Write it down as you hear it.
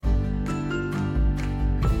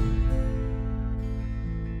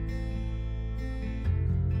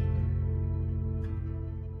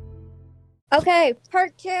Okay,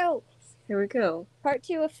 part two. Here we go. Part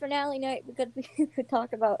two of finale night because we could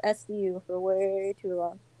talk about SDU for way too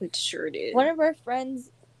long. It sure One did. of our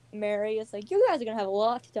friends, Mary, is like, "You guys are gonna have a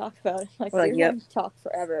lot to talk about." Like, We're like, you're yep. going to talk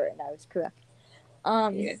forever, and I was correct.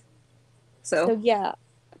 Um. Yeah. So So, yeah.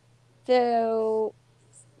 So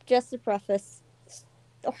just to preface,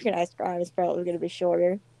 organized crime is probably gonna be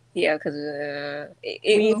shorter. yeah, because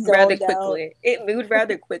it We moved rather zoned out. quickly. It moved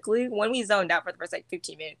rather quickly. When we zoned out for the first,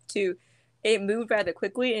 15 minutes, too, it moved rather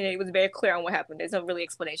quickly, and it was very clear on what happened. There's no really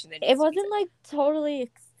explanation that It needs to be wasn't said. like totally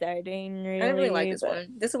exciting, I didn't really like really, this but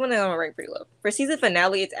one. This is one that I'm gonna rank pretty low. For season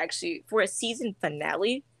finale, it's actually, for a season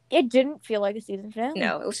finale, it didn't feel like a season finale.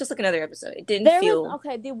 no, it was just like another episode. It didn't There was feel,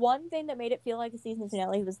 okay. The one thing that made it feel like a season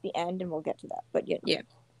finale was the end, and we'll get to that. But you yeah.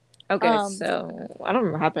 know, Okay, so, I don't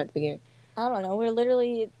remember what happened at the beginning. I don't know. We're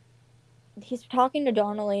literally he's talking to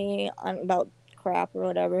Donnelly about crap or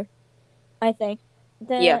whatever. I think.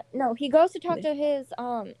 Yeah. Then no, he goes to talk to his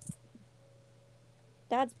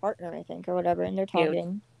dad's partner, I think, or whatever, and they're Yeah,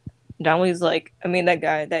 talking. Donnelly's like, I mean, that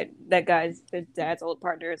guy's the dad's old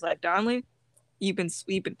partner is like, Donnelly, you've been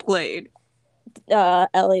played. Elliot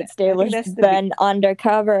I think Stabler's that's the been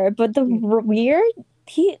undercover, but the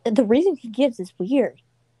reason he gives is weird.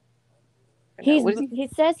 I know. What is he? He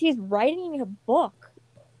says he's writing a book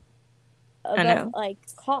I about know. like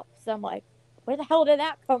cops. I'm like, where the hell did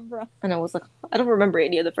that come from? I know. It's like I don't remember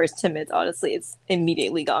any of the first 10 minutes. Honestly, it's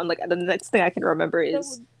immediately gone. Like the next thing I can remember So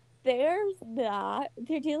is there's that.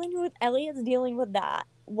 They're dealing with Elliot's dealing with that,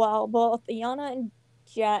 while both Iana and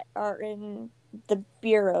Jet are in the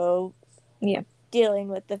bureau yeah, dealing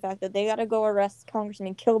with the fact that they gotta go arrest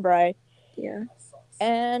Congressman Kilbride yeah,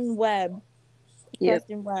 and Webb, yep.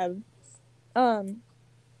 Preston Webb. Um.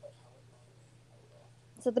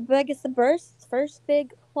 So the first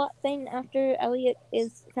big plot thing after Elliot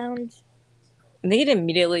is found. And they didn't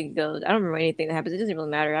immediately go. I don't remember anything that happens. It doesn't really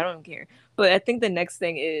matter. I don't care. But I think the next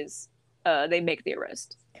thing is, they make the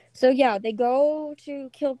arrest. So yeah, they go to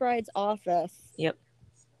Kilbride's office. Yep.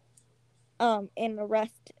 And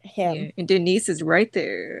arrest Yeah, him. and Denise is right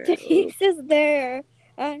there. Denise is there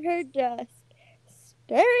at her desk,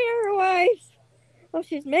 staring at her wife while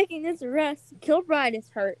she's making this arrest. Kilbride is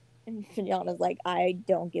hurt, and Fionna's like, "I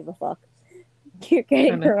don't give a fuck. You're I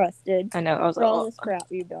getting know. arrested I know. I was for like, all oh, this crap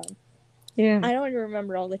you've done." yeah. I don't even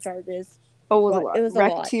remember all the charges, Oh, it was a but it lot. was a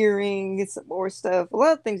lot. Racketeering, some more stuff. A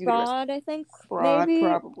lot of things you could arrest. Fraud, I think, Fraud, maybe.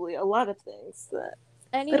 probably. A lot of things that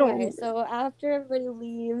I don't Anyway, remember. so after everybody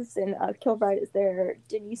leaves and Kilbride is there,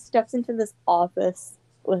 Denise steps into this office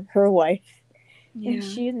with her wife, and Yeah.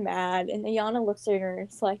 she's mad. And Ayana looks at her and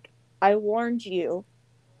it's like, "I warned you.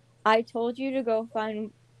 I told you to go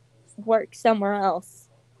find work somewhere else."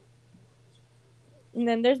 And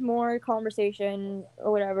then there's more conversation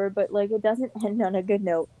or whatever, but like it doesn't end on a good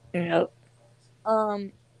note. Yep.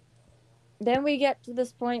 Um, then we get to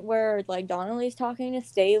this point where like Donnelly's talking to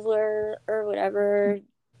Stabler or whatever.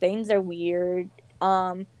 Things are weird.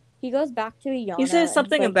 He goes back to He says Ayana and he's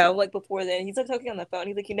something like, about like before then. He's like talking on the phone.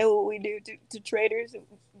 He's like, you know what we do to traders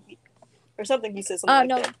or something. He says something like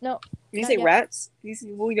no, that. no, Did he not say yet. rats? He said,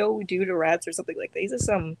 well, we know what we do to rats or something like that. He says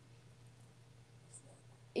some.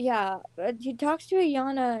 Yeah, but he talks to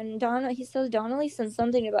Ayana and Donna. He says Donnelly said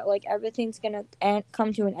something about like everything's gonna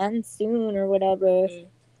come to an end soon or whatever.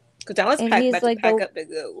 Because now let's And he's about to like pack up and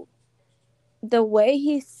go. the way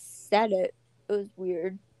he said it was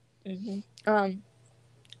weird. Mm-hmm.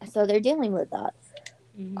 So they're dealing with that.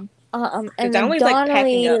 Mm-hmm. Because And then Donnelly's like packing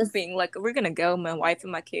Donnelly up, is being like, we're gonna go. My wife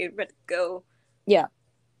and my kid, we're gonna go. yeah.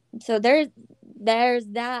 So there's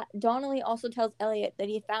that. Donnelly also tells Elliot that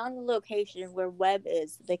he found the location where Webb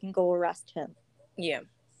is. So they can go arrest him. Yeah.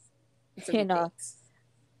 So he And thinks.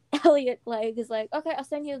 Elliot like is like, okay, I'll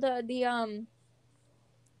send you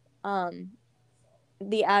um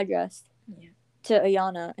the address Yeah. to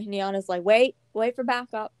Ayana. And Ayana's like, wait for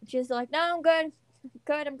backup. She's like, no, I'm good.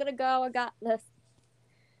 Good, I'm gonna go. I got this.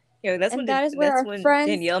 Yeah, And that is where that's our when friends.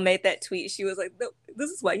 Danielle made that tweet. She was like, no,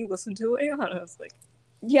 "This is why you listen to it." And I was like,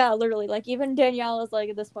 Yeah, literally. Like even Danielle is like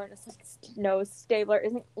at this point, it's like no, Stabler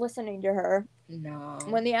isn't listening to her. "No."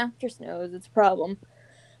 When the actress knows, it's a problem.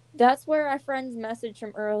 That's where our friend's message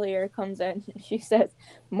from earlier comes in. She says,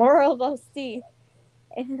 "Moral of OC,"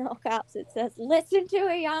 and in all caps it says, "Listen to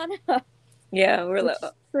Ayana," Yeah, we're which like,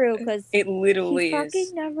 is true because it he literally fucking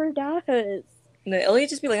is. never does. And then Elliot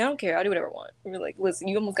just be like, "I don't care. I'll do whatever I want." We're like, "Listen,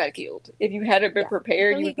 you almost got killed. If you hadn't been Yeah.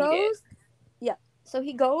 prepared, So you he would be dead." goes. Yeah. So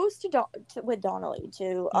he goes with Donnelly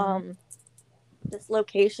to Mm-hmm. this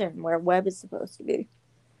location where Webb is supposed to be,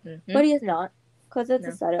 Mm-hmm. but he is not because it's a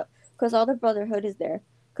No. setup. Because all the Brotherhood is there.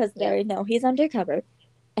 Because Yep. they know he's undercover,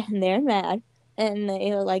 and they're mad. and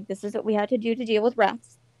they were like, "This is what we had to do to deal with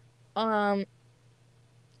rats." Um.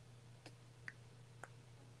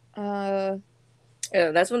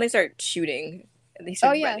 That's when they start shooting and they Oh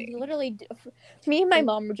start yeah, running. literally. Me and my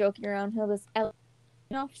mom were joking around how this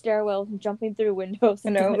off stairwells and jumping through windows I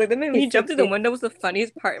and know, doing like the minute a he jumped through the 60. window was the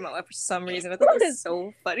funniest part in my life for some reason. I thought that was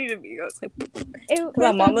so funny to me. I was like, It because my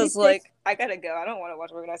was mom a was six. like, I gotta go. I don't want to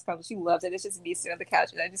watch organized crime. She loves it. It's just me sitting on the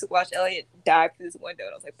couch and I just watched Elliot dive through this window.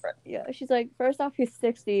 And I was like, bro. Yeah, she's like, first off, he's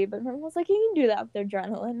 60, but my mom was like, you can do that with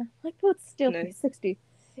adrenaline. I'm like, but still, No, he's 60,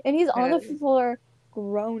 and he's on the no, floor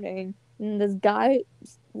groaning, and this guy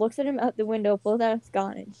looks at him out the window, pulls out his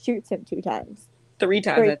gun, and shoots him 2 times. 3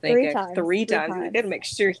 times, Three, I think. three times, Three three times. They gotta times. make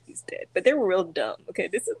sure he's dead. But they were real dumb. Okay,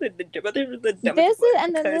 this is the brothers were the dumbest This people is, ever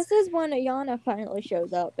and then because this is when Ayana finally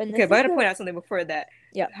shows up, and okay, this but I is gotta the point out something before that.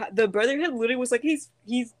 yeah. The brotherhood literally was like, he's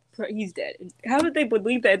dead. How did they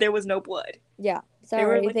believe that there was no blood? Yeah, They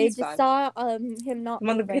were sorry. like, They he's just fine. saw him not Him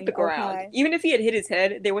on hit the moving. ground. Okay. Even if he had hit his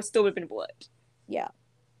head, there would still have been blood. Yeah.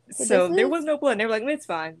 So this So there was is no blood. And they were like, it's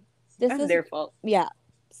fine. this That's is their fault. yeah.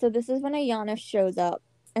 So this is when Ayana shows up,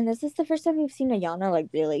 and this is the first time we've seen Ayana like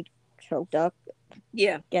really choked up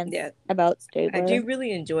Yeah, against yeah. about I do Stabler.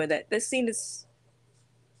 really enjoy that. This scene is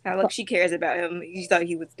how like But she cares about him. He thought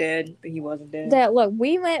he was dead, but he wasn't dead. that look,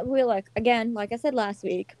 we like again, like I said last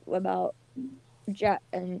week about Jet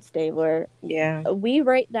and Stabler. Yeah, We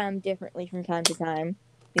rate them differently from time to time.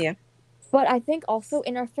 yeah. But I think also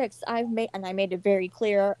in our fix, I made it very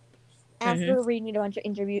clear Mhm, after reading a bunch of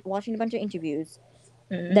watching a bunch of interviews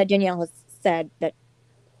mhm. that Danielle has said that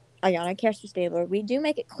Ayana cares for Stabler. We do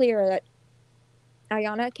make it clear that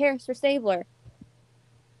Ayana cares for Stabler,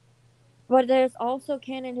 but there's also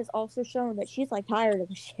canon has also shown that she's like tired of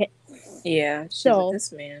the shit. Yeah, she's like So,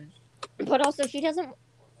 this man. but also she doesn't.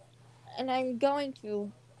 And I'm going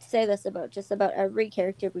to say this about just about every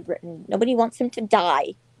character we've written. Nobody wants him to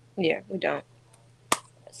die. Yeah, we don't.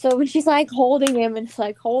 So when she's like holding him and it's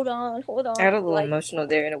like, hold I on, got a little like emotional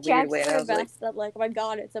there in a weird checks way, and I her was like, vest that like, oh my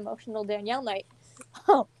god, it's emotional Danielle night.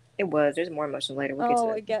 Oh, it was. There's more emotional later. We'll get to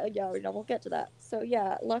oh, that. yeah, no, we'll get to that. So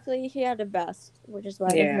yeah, luckily he had a vest, which is why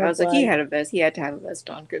there's Yeah, I no was like, he blood. had a vest. He had to have a vest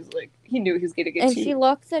on because like he knew he was gonna get And she you.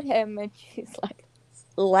 looks at him and she's like,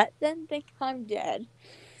 let them think I'm dead.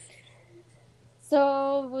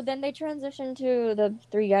 So then they transition to the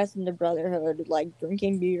three guys from the Brotherhood, like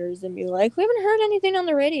drinking beers and be like, we haven't heard anything on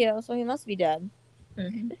the radio, so he must be dead.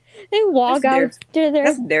 Mm-hmm. They walk out to their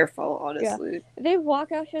That's their fault, yeah. honestly. They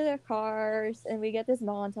walk out to their cars and we get this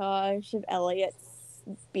montage of Elliot's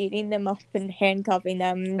beating them up and handcuffing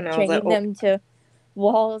them, And I was like, chaining oh, them to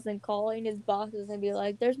walls and calling his bosses and be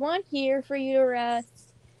like, there's one here for you to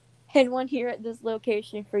arrest and one here at this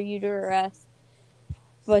location for you to arrest.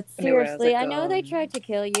 But anyway, I was seriously, like, I know they tried to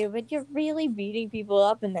kill you, but you're really beating people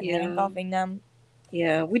up and then yeah, handcuffing them.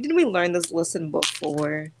 yeah. We learn this lesson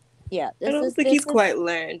before. Yeah, I don't think he's quite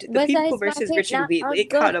learned. The people besides not versus Richard not Wheatley, a it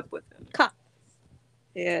good caught up with him. cop.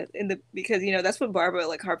 Yeah, because that's what Barbara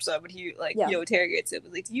like harps on when he like Yeah, interrogates him.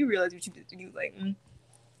 Like, do you realize what you did? And you like,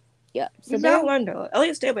 yeah. So we've they're not learned.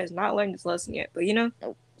 Elliot Stabler has not learned this lesson yet. But yeah,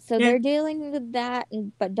 they're dealing with that,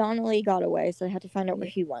 but Donnelly got away, so they had to find out where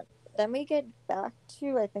yeah, he went. Then we get back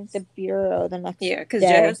to I think the bureau the next yeah. Because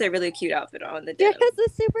Jet day. has that really cute outfit on the Jet denim. has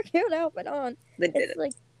a super cute outfit on. The It's denim.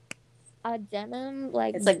 like a denim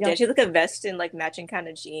like It's like she has like a vest and like matching kind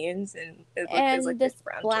of jeans, and it's and like this this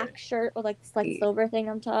brown black tone. shirt with like this like silver thing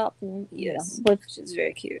on top, and Yes, with she's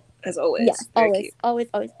very cute as yeah, always. Very always, cute, always,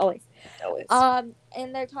 always, always. always.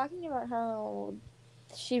 And they're talking about how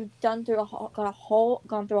she's done through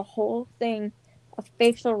gone through a whole thing of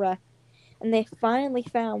facial rec, and they finally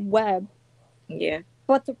found Webb. Yeah.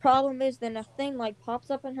 But the problem is, then a thing like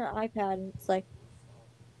pops up on her iPad, and it's like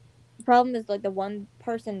the problem is like the one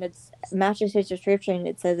person that matches his description.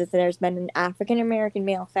 It says that there's been an African American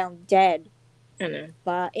male found dead, I know.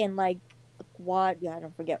 but in like what? Yeah, I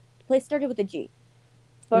don't forget. The place started with a G.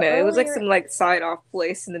 But No, it was like earlier, some like side off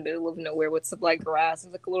place in the middle of nowhere with some like grass. It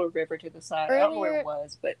was like a little river to the side. I don't know where it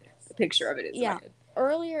was, but the picture of it is in my head.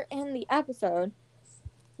 earlier in the episode,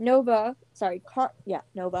 Nova,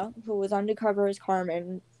 who was undercover as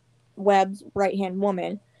Carmen, Webb's right hand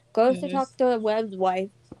woman, goes to talk to Webb's wife,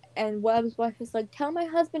 and Webb's wife is like, tell my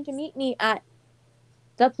husband to meet me at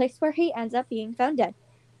the place where he ends up being found dead.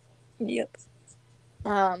 Yep.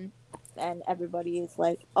 And everybody is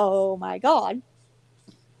like, oh my god.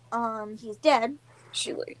 He's dead.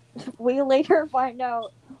 We later find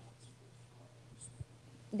out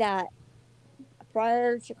that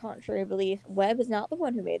prior to contrary belief, Webb is not the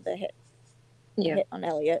one who made the hit on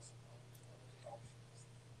Elliot.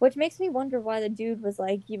 Which makes me wonder why the dude was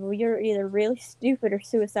like, you're either really stupid or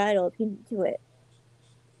suicidal if you didn't do it.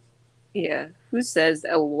 Yeah. Who says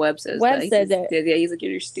that? Oh, Webb says Webb that. He says says, it, yeah, he's like,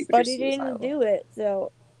 you're stupid or but he didn't suicidal. do it,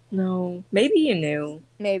 so No. Maybe you knew.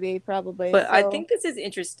 maybe, probably. But I So think this is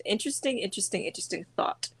interesting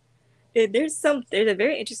thought. There's a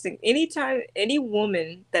very interesting anytime any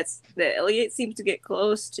woman that Elliot seems to get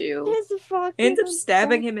close to his fucking ends up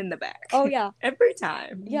stabbing him in the back. Oh yeah, Every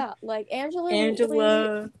time. yeah. Like Angela Lee,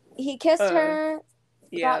 Angela, he kissed uh her, got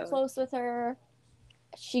yeah. close with her.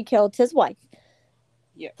 She killed his wife.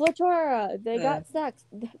 Yeah. Flatora, they Uh, got sex.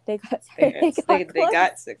 They got they sorry, had they got they close.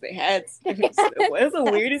 got sick. They had They it had was the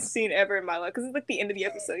sex. weirdest scene ever in my life because it's like the end of the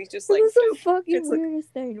episode. He's just It like, was the nope. fucking It's like weirdest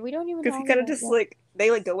thing. We don't even because he talk kind of about just that. like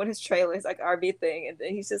they like go in his trailer, his like RV thing, and then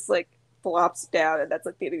he's just like flops down, and that's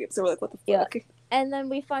like the end of the episode. We're like, what the Yeah. fuck? And then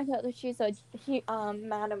we find out that she's a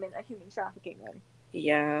madam in a human trafficking ring.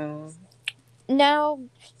 Yeah. Now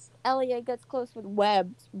Elliot gets close with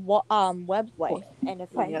Webb's wife, and it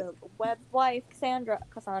finds Yep. out Webb's wife, Cassandra,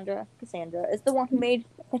 is the one who made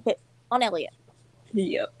the hit on Elliot.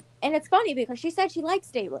 Yep. And it's funny because she said she likes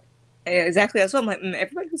David. Yeah, exactly. That's what I'm like.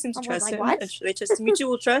 Everybody who seems to I was trust like, him, what? they just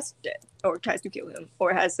mutual trust, or tries to kill him,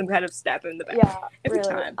 or has some kind of stab him in the back. Yeah, Every really.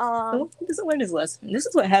 time. No, he doesn't learn his lesson. This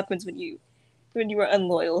is what happens when you are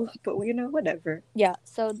unloyal. But whatever. Yeah.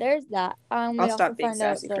 So there's that. We I'll also stop being find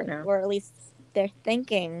out sassy for that, now. or at least they're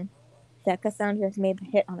thinking that Cassandra's made the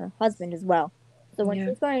hit on her husband as well. So when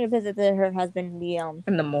she's going to visit her husband,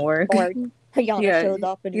 in the morgue, Yana shows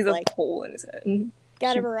up and he's is a like, hole in his head.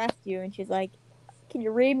 "Gotta arrest you," and she's like, "Can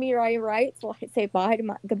you read me your rights so I can say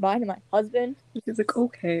goodbye to my husband?" He's like,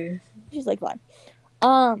 okay. She's like, "Fine."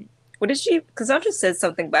 What did she? Cassandra said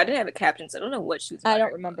something, but I didn't have it captioned, so I don't know what she was. I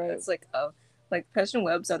don't remember. It's like, oh, like President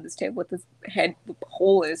Webb's on this table with this head with a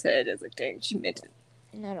hole in his head. It's like, dang, she meant it.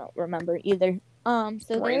 I don't remember either. So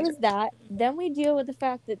there's that. Then we deal with the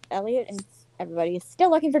fact that Elliot and everybody is still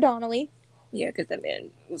looking for Donnelly. Yeah, because that man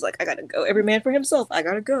was like, I gotta go. Every man for himself. I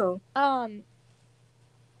gotta go.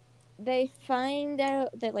 They find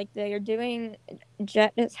out that like they are doing.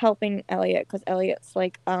 Jet is helping Elliot because Elliot's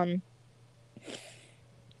like doing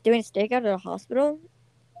a stakeout at a hospital.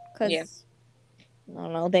 Because I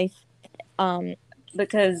don't know, they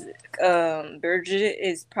because Bridget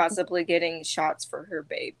is possibly getting shots for her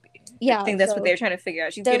baby. Yeah, I think that's what they're trying to figure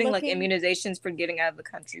out. She's getting like immunizations for getting out of the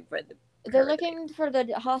country for the. They're looking for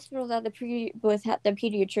the hospital that the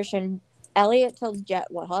pediatrician. Elliot tells Jet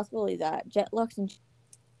what hospital he's at. Jet looks and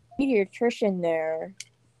pediatrician there.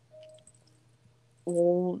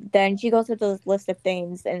 Well, then she goes through this list of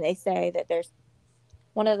things, and they say that there's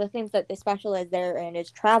one of the things that they specialize there in is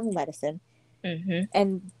travel medicine. Mm-hmm.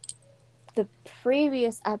 And the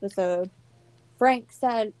previous episode, Frank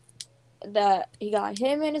said that he got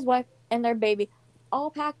him and his wife and their baby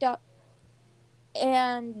all packed up,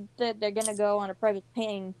 and that they're gonna go on a private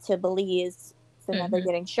plane to Belize, so now they're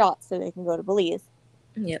getting shots so they can go to Belize.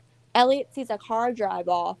 Yep. Elliot sees a car drive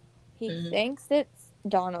off. He thinks it's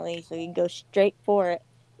Donnelly, so he goes straight for it.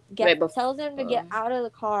 Tells him to get out of the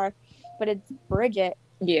car, but it's Bridget.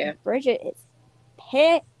 Yeah. Bridget is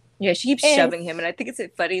pissed. Yeah, she keeps shoving him, and I think it's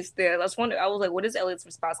funny still. I was like, what is Elliot's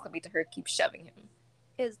response gonna be to her keep shoving him?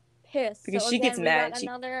 Is pissed. Because she gets mad.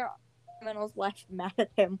 Another criminal's wife mad at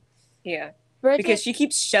him. Yeah. Bridget, because she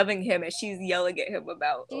keeps shoving him and she's yelling at him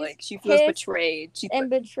about like she feels betrayed.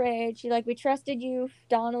 Betrayed. She's like, we trusted you.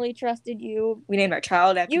 Donnelly trusted you. We named our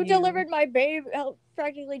child after you. You delivered my baby.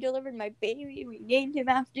 Practically delivered my baby. We named him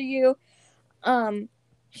after you.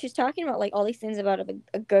 She's talking about like all these things about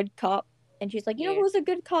a good cop, and she's like, you know who's a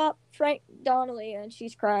good cop? Frank Donnelly, and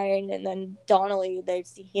she's crying, and then Donnelly, they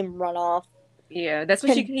see him run off. Yeah, that's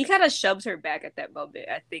when he kind of shoves her back at that moment.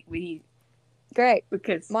 I think great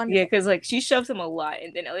because like she shoves him a lot,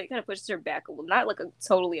 and then Elliot kind of pushes her back a little, not like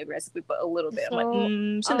totally aggressively, but a little bit. So, I'm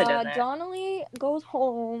like, shouldn't have done that. Donnelly goes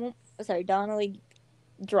home. Sorry, Donnelly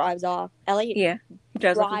drives off. Elliot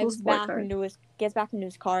gets back into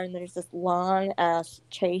his car, and there's this long ass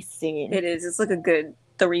chase scene. It is. It's like a good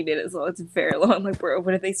 3 minutes long. It's very long. I'm like, bro,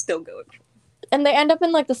 what are they still going? And they end up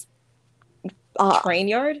in like this train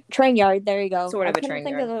yard. Train yard. There you go. Sort of a train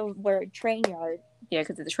yard. I couldn't think of the word train yard. Yeah,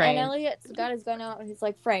 because it's a train. And Elliot's got his gun out, and he's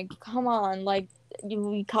like, Frank, come on, like,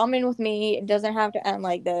 you come in with me. It doesn't have to end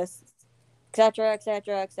like this, etc.,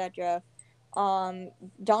 etc., etc.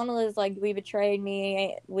 Donald is like, we betrayed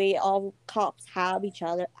me. We all cops have each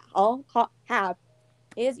other. All cops have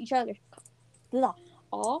is each other. Blah.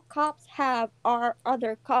 All cops have are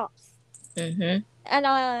other cops. Mm-hmm.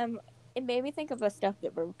 And it made me think of the stuff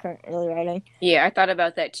that we're currently writing. Yeah, I thought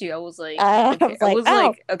about that too. I was like, okay.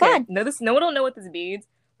 okay, fun. No one don't know what this means,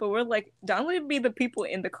 but we're like Donnelly would be the people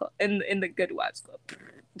in the club in the Good Wives Club.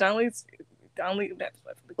 Donnelly would have to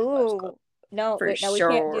for the Good Wives Club Ooh, no, for wait, no, we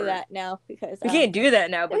can't do sure. that now because We can't do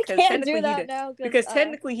that now we because can't do technically that now because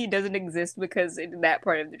technically he doesn't exist because in that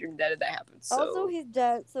part of the dream that happens. also So he's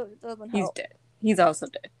dead, so it doesn't he's help. dead. He's also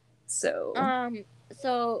dead. So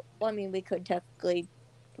So well, I mean, we could technically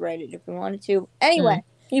write it if we wanted to. Anyway,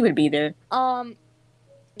 he would be there. um,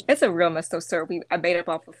 It's a real messed up story. I made up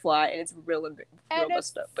off the fly, and it's real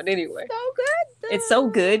messed up. But anyway, so good. Though. it's so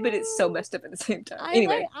good, but it's so messed up at the same time.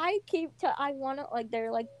 Anyway, I want to like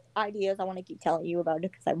they're like ideas I want to keep telling you about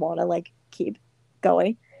it because I want to like keep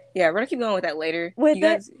going. Yeah, we're gonna keep going with that later. With you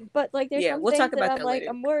guys, it, but like there's some we'll things talk that about I'm that like later.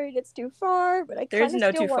 I'm worried it's too far, but I There's kind of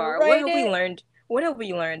no still too want to far. write What have it. we learned? What have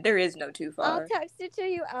we learned? There is no too far. I'll text it to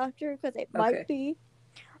you after because it might be.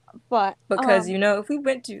 But because if we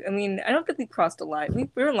went to, I mean, I don't think we crossed the line. We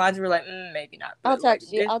were in lines. We were like, maybe not. I'll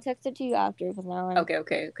text you. I'll text it to you after because now I'm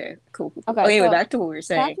okay, cool. Okay, anyway, so back to what we were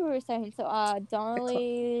saying. Back to what we were saying. So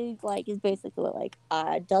Donnelly like is basically like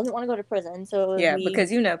doesn't want to go to prison. So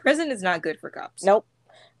because prison is not good for cops. Nope.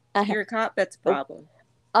 If you're a cop, that's a problem.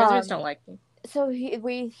 Prisoners don't like me. So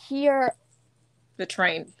we hear the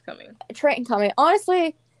train coming.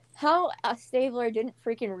 Honestly, how Stabler didn't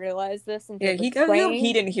freaking realize this until he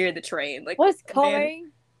didn't hear the train. Like was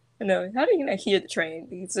coming. No, how did he not hear the train?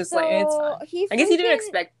 He's just like, it's fine. I guess he didn't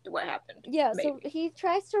expect what happened. Yeah, maybe. So he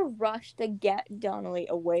tries to rush to get Donnelly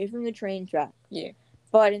away from the train track. Yeah.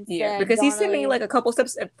 But instead, because he's sitting like a couple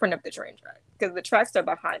steps in front of the train track because the tracks are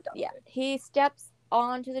behind Donnelly. Yeah, he steps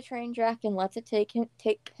onto the train track and lets it take him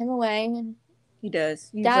away, and he does.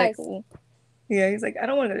 He's dies. Like, he's like, I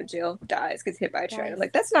don't want to go to jail. Dies, gets hit by a train. I'm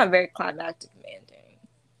like, that's not very climactic, man. Dang.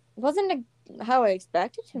 Wasn't how I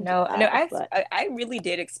expected him. I really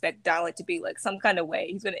did expect Donnelly to be like some kind of way.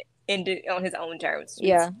 He's gonna end it on his own terms.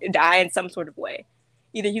 Die in some sort of way.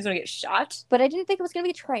 Either he's gonna get shot. But I didn't think it was gonna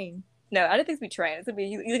be a train. No, I didn't think it was train. It's gonna be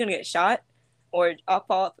he's either gonna get shot, or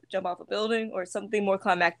jump off a building, or something more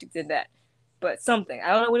climactic than that. But something.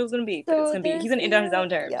 I don't know what it was gonna be. But it's gonna be. He's gonna end on his own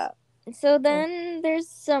terms. Yeah. So then there's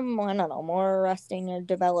some, I don't know, more arresting or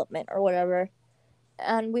development or whatever,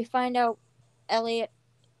 and we find out Elliot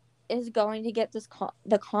is going to get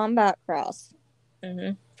the combat cross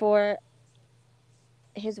for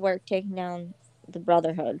his work taking down the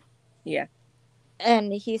Brotherhood. Yeah.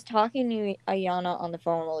 And he's talking to Ayana on the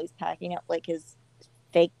phone while he's packing up like his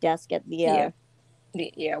fake desk at the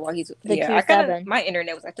while he's the my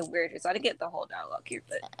internet was acting weird, so I didn't get the whole dialogue here.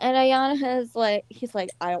 But and Ayana is like, he's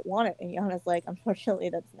like, I don't want it, and Ayana's like, unfortunately,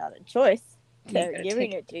 that's not a choice. They're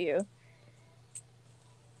giving it to you.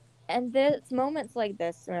 And there's moments like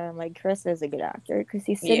this where I'm like, Chris is a good actor because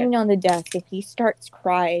he's sitting on the desk and he starts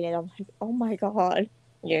crying, and I'm like, oh my god.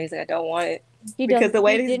 Yeah, he's like, I don't want it. Because the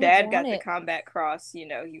way his dad got the combat cross, he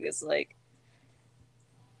was like,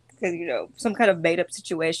 because some kind of made up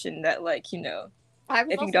situation that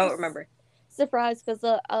if you don't remember, surprised because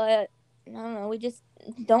I don't know, we just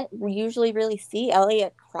don't usually really see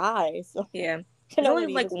Elliot cry. So yeah, there's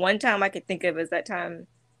only one time I could think of is that time.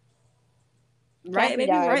 Right, maybe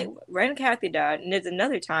died. right when Kathy died, and there's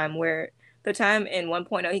another time where the time in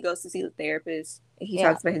 1.0 he goes to see the therapist and he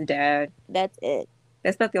talks about his dad. That's it.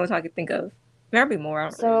 That's about the only time I could think of. There might be more.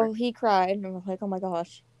 I don't remember. He cried, and I'm like, oh my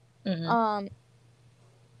gosh.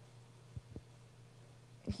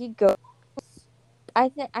 He goes. I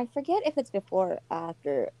forget if it's before or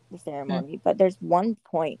after the ceremony, but there's one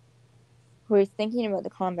point where he's thinking about the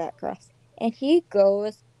combat cross, and he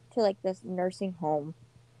goes to like this nursing home.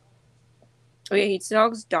 Oh yeah, he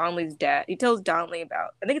tells Donnelly's dad. He tells Donnelly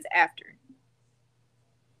about. I think it's after.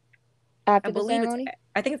 After the ceremony?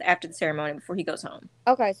 I think it's after the ceremony before he goes home.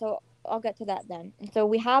 Okay, so I'll get to that then. So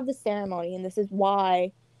we have the ceremony, and this is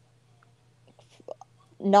why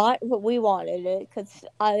not what we wanted it, because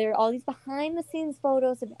there are all these behind the scenes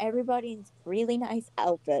photos of everybody in really nice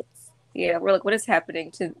outfits. Yeah, we're like, what is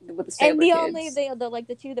happening with the Stabler kids? And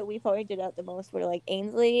the two that we pointed out the most were like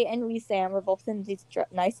Ainsley and Wee Sam were both in these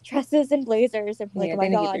nice dresses and blazers, and like, oh my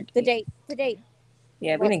god, the date.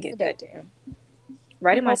 Yeah, we didn't get that damn.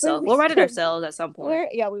 Write it myself. We'll write it ourselves at some point.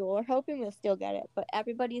 We will. We're hoping we'll still get it, but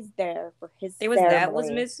everybody's there for his. There was ceremony. That was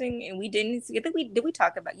missing, and we didn't. I think did we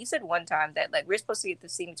talk about? You said one time that we're supposed to get the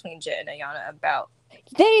scene between Jet and Ayana about.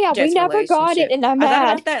 We never got it, and I'm mad. I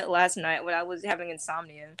thought about that last night when I was having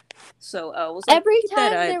insomnia. So every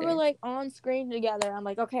time they were like on screen together, I'm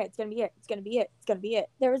like, okay, it's gonna be it. It's gonna be it. It's gonna be it.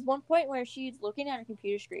 There was one point where she's looking at a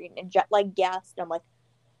computer screen and Jet like gasped. I'm like,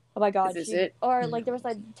 oh my god, is it? Or like there was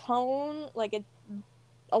a tone, like a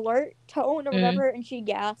alert tone or whatever, and she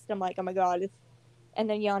gasped. I'm like, oh my god. And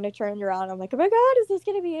then Yonda turned around. I'm like, oh my god, is this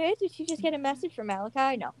gonna be it? Did she just get a message from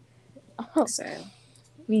Malachi? No. So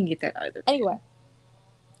we can get that out of the Anyway,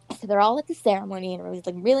 so they're all at the ceremony, and everybody's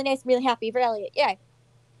like really nice, really happy for Elliot. Yay!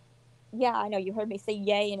 Yeah, I know you heard me say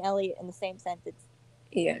 "yay" and Elliot in the same sentence.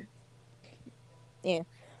 Yeah. Yeah.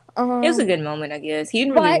 It was a good moment, I guess. He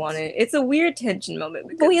didn't really want it. It's a weird tension moment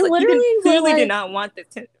because we like, literally he clearly did not want the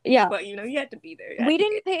tension. Yeah. But, you know, he had to be there. We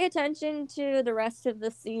didn't pay attention to the rest of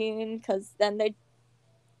the scene because then they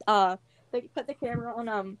put the camera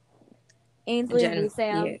on Ainsley and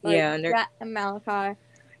Sam, Jet and Malachi,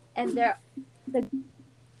 and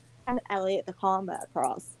Elliot, the combat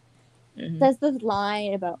cross, says this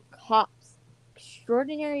line about cops,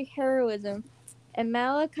 extraordinary heroism, and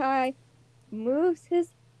Malachi moves his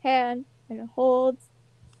hand and holds,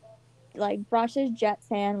 like, brushes Jet's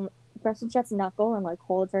knuckle and, like,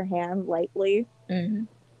 holds her hand lightly. And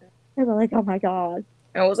I'm like, oh my god.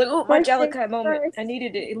 I was like, oh, my Jellicoe moment. I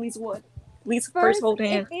needed it at least one. At least first hold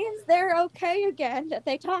hand. It means they're okay again, that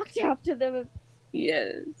they talked after the...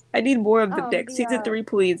 Yes. I need more of the deck. Season 3,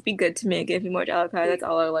 please. Be good to me and give me more Jellicoe. That's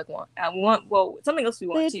all I want. I want, well, something else we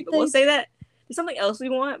want too, but we'll say that. There's something else we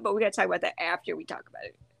want, but we gotta talk about that after we talk about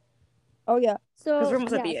it. Oh, yeah. So, we're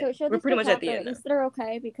almost at the end. We're pretty much at the end. They're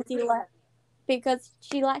okay because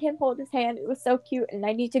she let him hold his hand. It was so cute, and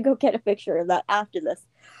I need to go get a picture of that after this.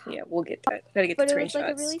 Yeah, we'll get that. Gotta get the screenshots.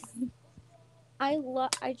 Like a really... I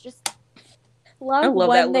love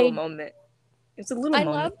that little moment. It's a little moment.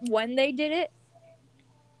 I love when they did it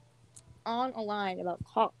on a line about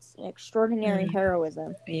cops and extraordinary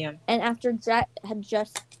heroism. Yeah. And after Jet had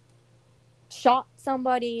just shot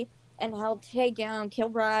somebody and helped take down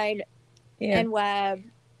Kilbride and Webb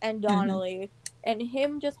and Donnelly, and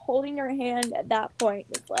him just holding her hand at that point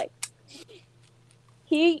was like,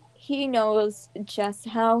 he knows just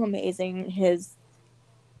how amazing his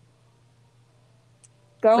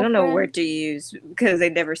girlfriend... I don't know where to use because they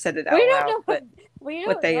never said it out loud. But we don't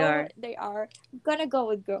know what they are. I'm gonna go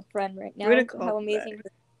with girlfriend right now. How amazing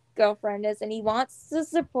his girlfriend is, and he wants to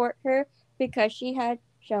support her because she had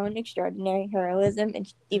shown extraordinary heroism,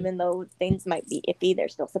 and even though things might be iffy, they're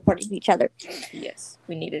still supporting each other. Yes,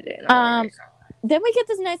 we needed it. Then we get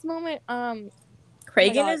this nice moment.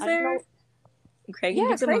 Cragen is there. Cragen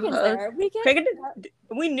gives him a hug.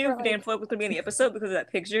 We knew Dan Floyd was going to be in the episode because of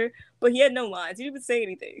that picture, but he had no lines. He didn't even say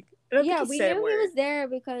anything. We knew he was there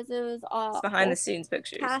because it was it's behind the scenes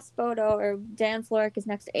pictures. Past photo, or Dan Florek is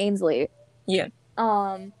next to Ainsley. Yeah.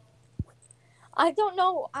 I don't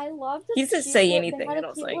know. I love this. He doesn't say anything. I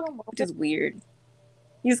don't like, which is weird.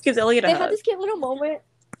 He just gives Elliot a hug. They had this cute little moment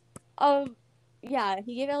of... Yeah,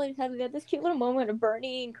 he gave Elliot a hug. They had this cute little moment of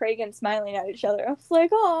Bernie and Cragen smiling at each other. I was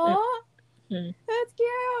like, "Aw, that's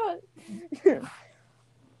cute."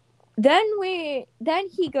 Then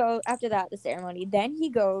he goes after that, the ceremony. Then he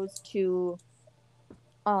goes to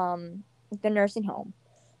the nursing home,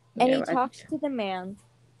 and he talks to the man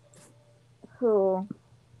who...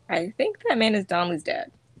 I think that man is Donnelly's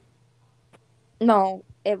dad. No,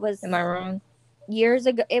 it was... Am I wrong? Years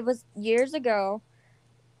ago. It was years ago.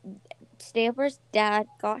 Stabler's dad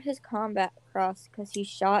got his combat cross because he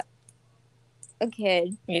shot a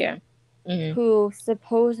kid. Yeah. Who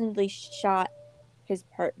supposedly shot his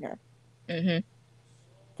partner.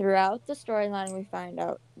 Throughout the storyline, we find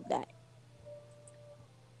out that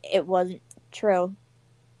it wasn't true.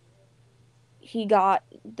 He got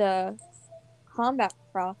the combat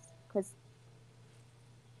cross because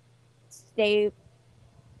Stabler's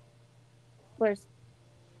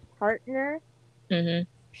partner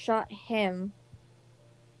shot him,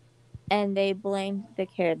 and they blamed the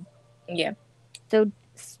kid. Yeah. So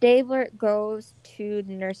Stabler goes to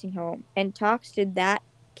the nursing home and talks to that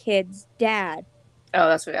kid's dad. Oh,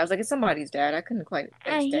 that's what I was like. It's somebody's dad. I couldn't quite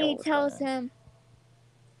understand. And he tells him,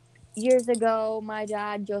 "Years ago, my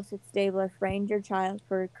dad, Joseph Stabler, framed your child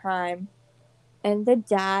for a crime." And the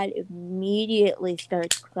dad immediately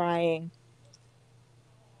starts crying.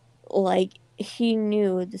 Like, he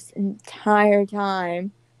knew this entire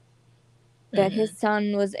time that his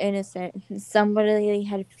son was innocent. Somebody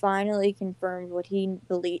had finally confirmed what he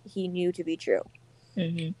believed he knew to be true.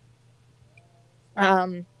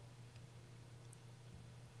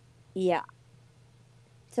 Yeah.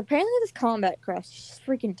 So apparently this combat cross is just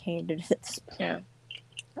freaking tainted at this point. Yeah.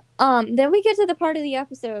 Then we get to the part of the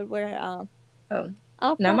episode where now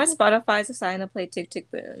my Spotify's deciding to play Tick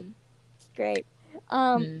Tick Boom. Great.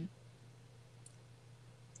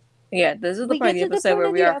 Yeah, this is the part of the episode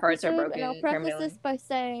where our hearts are broken. And I'll preface this by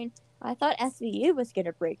saying, I thought SVU was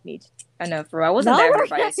gonna break me. I know, for real. I wasn't that hurt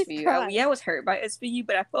by SVU. I was hurt by SVU,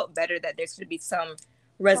 but I felt better that there's gonna be some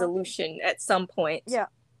resolution at some point. Yeah.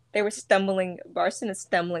 they were stumbling. Barson is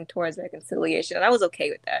stumbling towards reconciliation, and I was okay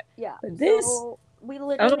with that. Yeah. But this, So we I don't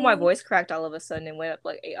know why my literally voice cracked all of a sudden and went up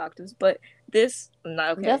like 8 octaves. But this,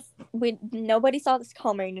 not okay. just nobody saw this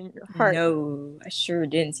coming and it hurt. No, I sure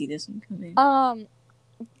didn't see this one coming.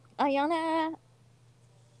 Ayana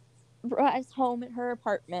arrives home in her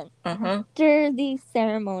apartment Uh-huh. after the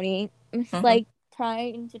ceremony. It's Uh-huh. like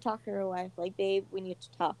trying to talk to her wife, like, babe, we need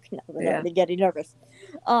to talk. Now that I'm Yeah. already getting nervous.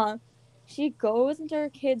 She goes into her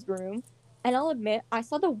kid's room, and I'll admit, I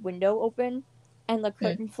saw the window open and the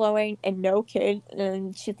curtain flowing and no kid,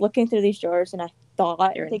 and she's looking through these drawers, and I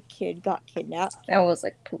thought Sure. the kid got kidnapped. That was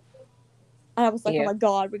like, And I was like, oh yeah. my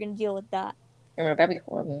god, we're gonna deal with that. I remember that'd be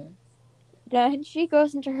horrible. Then she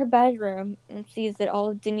goes into her bedroom and sees that all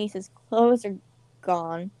of Denise's clothes are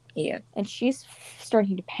gone. Yeah. And she's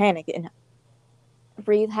starting to panic and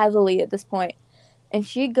breathe heavily at this point. And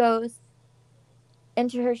she goes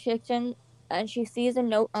into her kitchen and she sees a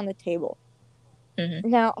note on the table. Mm-hmm.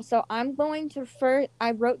 Now, so I'm going to first.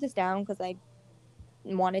 I wrote this down because I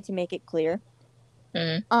wanted to make it clear.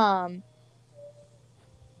 Mm-hmm.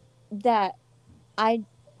 That I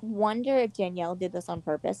wonder if Danielle did this on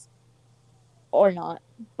purpose or not,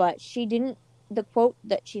 but she didn't. The quote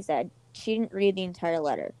that she said, she didn't read the entire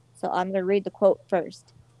letter. So I'm going to read the quote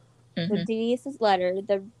first. Mm-hmm. With Denise's letter,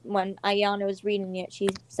 when Ayana was reading it, she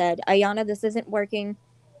said, Ayana, this isn't working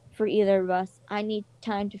for either of us. I need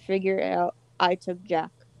time to figure it out. I took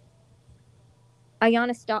Jack.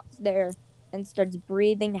 Ayana stops there and starts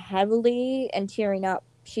breathing heavily and tearing up.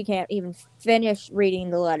 She can't even finish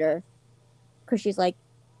reading the letter because she's like,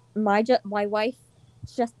 my wife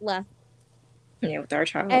just left Yeah, with our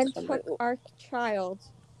child. and I'm like, took our child.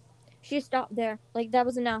 She stopped there. Like, that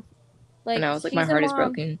was enough. and Like, I was like, my she's a heart is mom.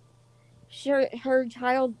 broken. Sure, her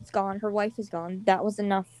child's gone. Her wife is gone. That was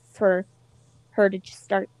enough for her to just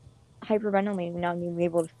start hyperventilating and not even be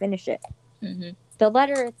able to finish it. Mm-hmm. The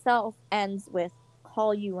letter itself ends with,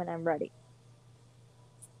 call you when I'm ready.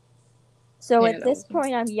 So Yeah, at this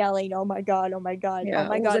point, I'm yelling, oh my god, oh my god, yeah, oh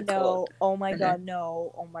my it was god, a no, cold. oh my Uh-huh. god,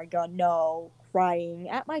 no, oh my god, no, crying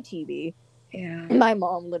at my TV. Yeah. My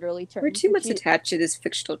mom literally We're turned. too much attached to this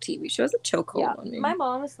fictional TV show. It's a chokehold on me. My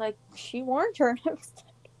mom was like, she warned her. I was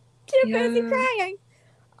too busy crying.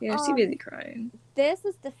 Yeah, she's busy crying. This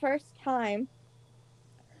is the first time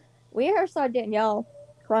we ever saw Danielle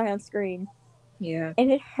cry on screen. Yeah.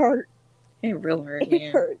 And it hurt. It real hurt, It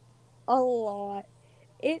man. hurt a lot.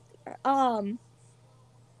 It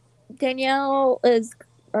Danielle is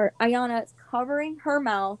or Ayana is covering her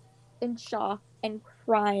mouth in shock and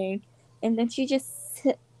crying, and then she just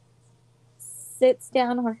sits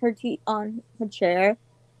down on on her chair,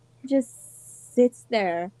 just sits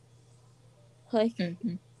there, like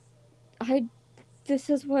I. This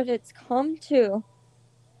is what it's come to.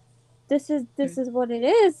 This is what it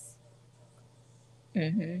is.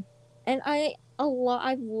 And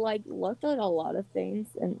I've like looked at a lot of things,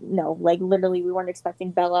 and no, like literally, we weren't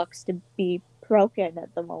expecting Bellux to be broken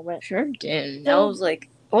at the moment. Sure didn't. So, I was like,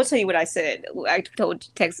 I'll tell you what I said. I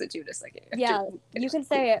texted you in a second. Yeah, you can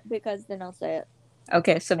say it because then I'll say it.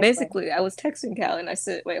 Okay, so basically, I was texting Cal and I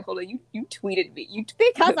said, "Wait, hold on. You tweeted me. You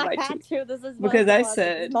because I had tweet. To. This is because I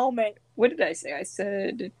said moment. What did I say? I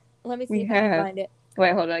said let me see if I can find it.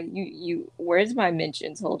 Wait, hold on. Where's my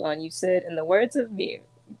mentions? Hold on. You said in the words of me,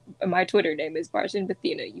 my Twitter name is Barson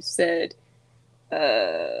Bethina. You said,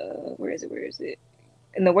 where is it? Where is it?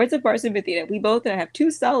 In the words of Barson Bethina, we both have 2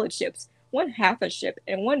 solid ships, 1 half a ship,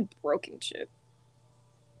 and 1 broken ship.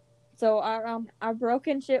 So our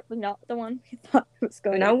broken ship was not the one we thought it was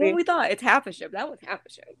going not to be. What we thought. It's half a ship. That was half a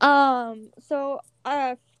ship. So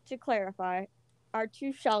to clarify, our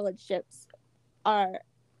 2 solid ships are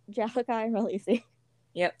Jessica and Releasy.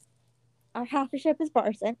 Yep. Our half a ship is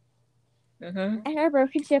Barson. And our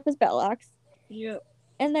broken ship is Bellux. Yep.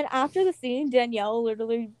 And then after the scene, Danielle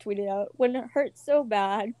literally tweeted out, when it hurts so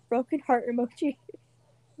bad, broken heart emoji.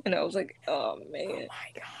 And I was like, oh man. Oh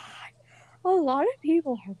my god. A lot of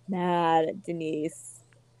people are mad at Denise.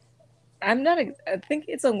 I'm not. I think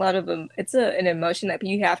it's a lot of them. It's an emotion that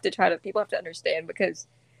people have to understand because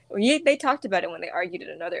they talked about it when they argued in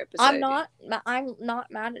another episode. I'm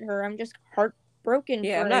not mad at her. I'm just heartbroken.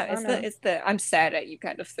 Yeah, for I'm not. It's the I'm sad at you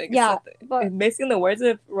kind of thing. Yeah, but basically in the words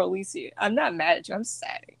of Releasy, I'm not mad at you. I'm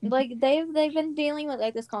sad. Like they've been dealing with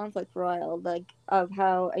like this conflict for a while, like of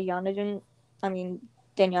how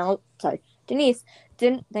Denise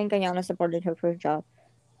didn't think Ayana supported her for a job,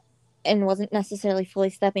 and wasn't necessarily fully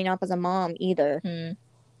stepping up as a mom either.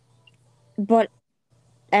 But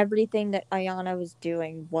everything that Ayana was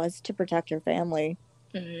doing was to protect her family.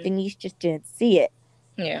 Denise just didn't see it.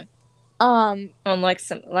 Yeah. Unlike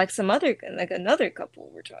some other another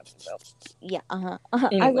couple we're talking about. Yeah. I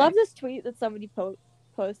Anyway. love this tweet that somebody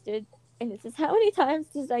posted, and it says, "How many times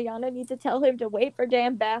does Ayana need to tell him to wait for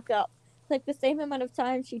Dan back up? Like the same amount of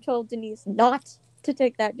time she told Denise not to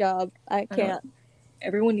take that job. I can't."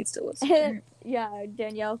 Everyone needs to listen to her. Yeah,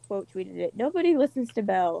 Danielle quote tweeted it. Nobody listens to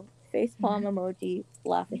Belle. Facepalm emoji,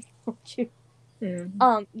 laughing emoji.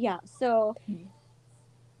 Yeah. So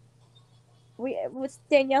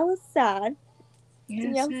Danielle is sad.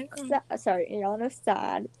 Ayana's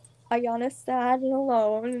sad. Ayana's sad and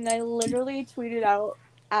alone, and I literally tweeted out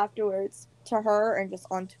afterwards to her and just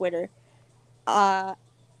on Twitter, that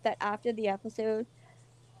after the episode,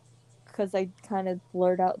 because I kind of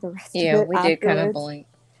blurred out the rest of it we did kind of afterwards, blink.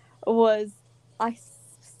 was I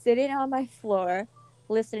sitting on my floor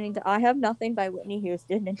listening to "I Have Nothing" by Whitney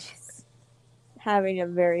Houston and just having a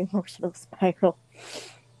very emotional spiral.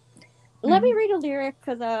 Let me read a lyric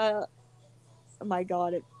because oh my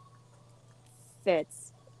god, it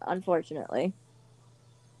fits, unfortunately.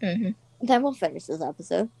 Then we'll finish this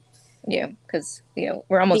episode. Yeah, because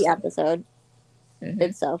we're almost the episode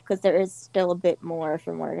itself, because there is still a bit more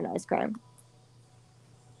from Organized Crime.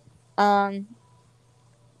 Let's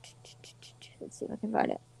see if I can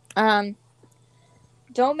find it.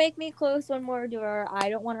 Don't make me close one more door. I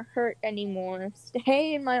don't want to hurt anymore.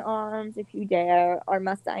 Stay in my arms if you dare, or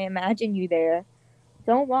must I imagine you there?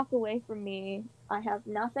 Don't walk away from me. I have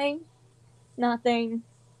nothing, nothing,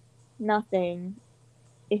 nothing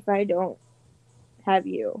if I don't have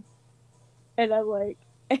you. And I'm like,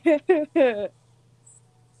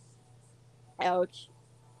 ouch.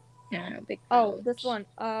 Yeah, big ouch. ouch. This one.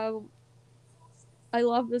 I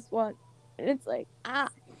love this one. It's like,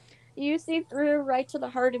 you see through right to the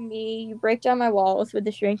heart of me. You break down my walls with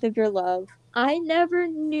the strength of your love. I never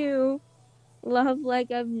knew love like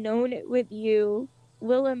I've known it with you.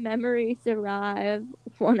 Will a memory survive?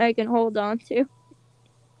 One I can hold on to?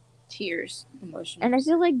 Tears, emotions. And I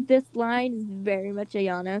feel like this line is very much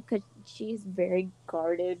Ayana because she's very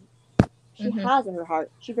guarded. She has in her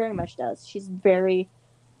heart. She very much does. She's very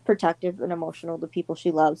protective and emotional to people she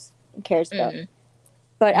loves and cares about.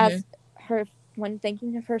 But as when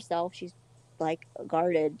thinking of herself, she's like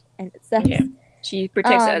guarded, and it says, yeah, she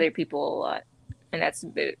protects other people a lot, and that's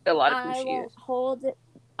a lot of who she is.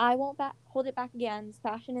 I won't hold it back again. This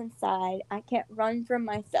passion inside, I can't run from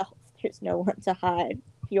myself. There's no one to hide.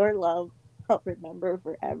 Your love, I'll remember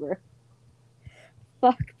forever.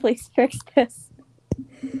 Fuck, please fix this.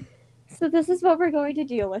 So this is what we're going to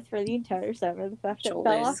deal with for the entire summer. The fact that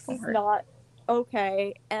Bellax is not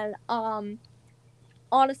okay, and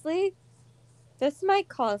honestly, this might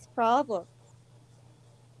cause problems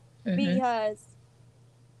because,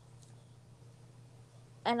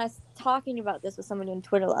 and I was talking about this with somebody on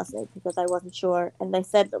Twitter last night because I wasn't sure, and they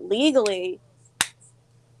said that legally,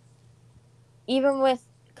 even with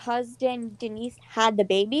cousin Denise had the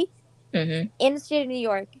baby, in the state of New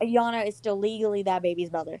York, Ayana is still legally that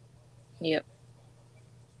baby's mother. Yep.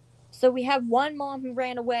 So we have one mom who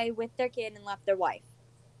ran away with their kid and left their wife.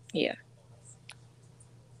 Yeah.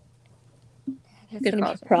 That's going to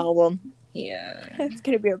be a problem. Yeah. It's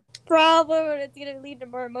going to be a problem, and it's going to lead to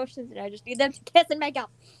more emotions, and I just need them to kiss and make out.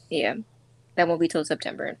 Yeah. That won't be till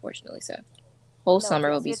September, unfortunately, so whole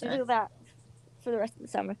summer will be sad. Do that for the rest of the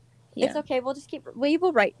summer. Yeah. It's okay. We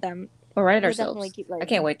will write them. We'll write it ourselves. Keep I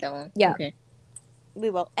can't wait that long. Yeah. Okay. We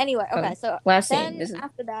will. Anyway, okay, so last then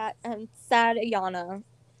after that, sad Ayana.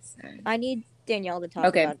 I need Danielle to talk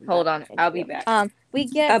about it. Okay, hold on. I'll be back. I'll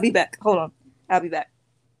be back. Hold on. I'll be back.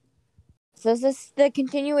 So this is the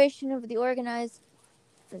continuation of the Organized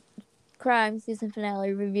Crime season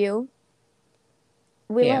finale review.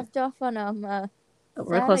 We left off on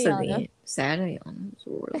we're close to the end. Sad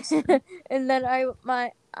Ayana. And then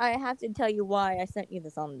I have to tell you why I sent you the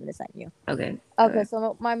song that I sent you. Okay.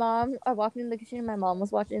 So my mom, I walked in the kitchen and my mom was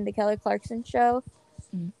watching the Kelly Clarkson show.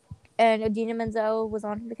 And Idina Menzel was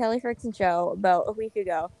on the Kelly Clarkson show about a week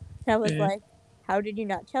ago. And I was like, how did you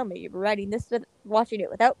not tell me? You were writing this watching it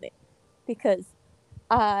without me. Because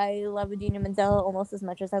I love Idina Menzel almost as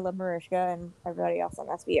much as I love Mariska and everybody else on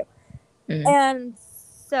SVU. And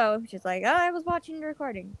so she's like, I was watching the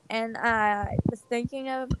recording. And I was thinking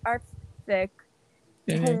of our fic.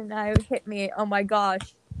 And it hit me, oh my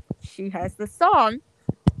gosh, she has this song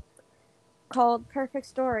called Perfect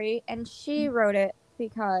Story. And she wrote it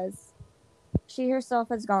because she herself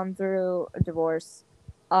has gone through a divorce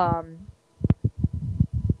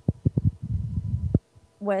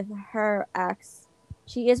with her ex.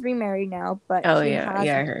 She is remarried now, but she has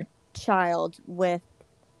a child with,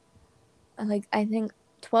 I think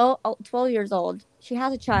 12 years old. She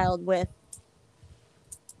has a child with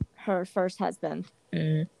her first husband.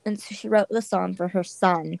 Mm. And so she wrote the song for her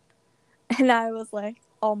son. And I was like,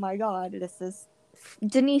 oh my god, this is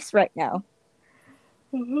Denise right now.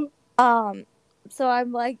 Um, so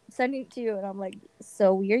I'm like sending it to you, and I'm like,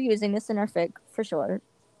 so we're using this in our fic for sure.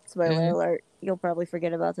 Spoiler alert, you'll probably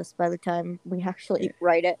forget about this by the time we actually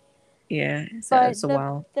write it. Yeah, so But it's a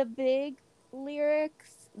while. the big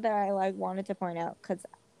lyrics that I like wanted to point out, because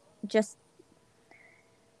just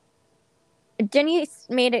Denise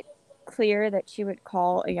made it clear that she would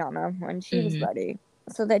call Ayana when she was ready.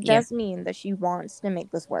 So that does mean that she wants to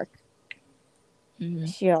make this work.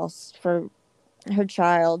 She asked for her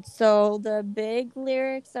child. So the big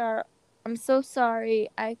lyrics are, I'm so sorry,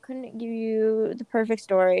 I couldn't give you the perfect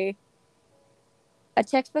story. A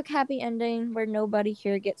textbook happy ending where nobody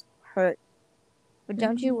here gets hurt. But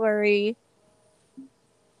don't you worry.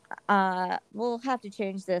 We'll have to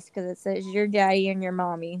change this because it says your daddy and your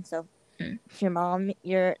mommy. So your mom,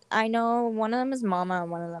 I know one of them is mama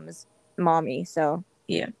and one of them is mommy. So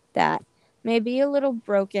yeah, that may be a little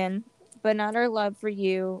broken, but not our love for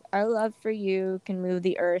you. Our love for you can move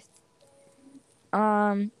the earth.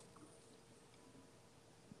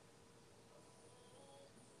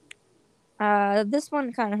 This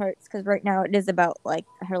one kind of hurts because right now it is about like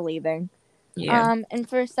her leaving. yeah. And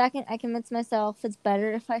for a second I convinced myself it's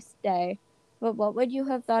better if I stay. But what would you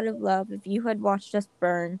have thought of love if you had watched us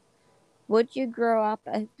burn? Would you grow up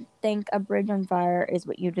and think a bridge on fire is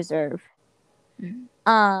what you deserve?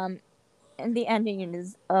 And the ending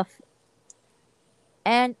is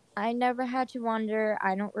and I never had to wonder.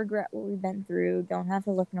 I don't regret what we've been through. Don't have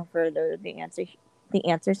to look no further. The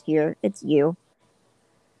answer's here. It's you.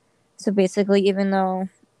 So basically, even though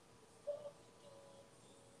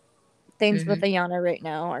things with Ayana right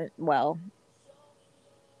now aren't well,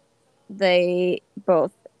 they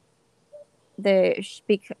both they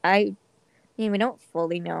speak. I mean, we don't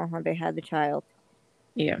fully know how they had the child.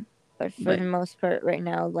 Yeah, but for the most part, right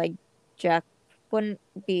now, like Jack wouldn't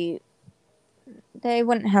be. They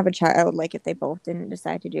wouldn't have a child like if they both didn't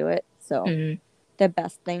decide to do it. So the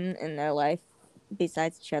best thing in their life,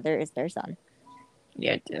 besides each other, is their son.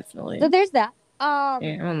 Yeah, definitely. So there's that. Yeah,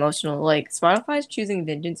 I'm emotional. Like Spotify's choosing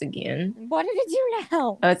vengeance again. What did it do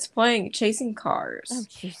now? It's playing Chasing Cars. Oh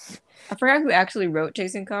jeez. I forgot who actually wrote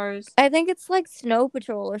Chasing Cars. I think it's like Snow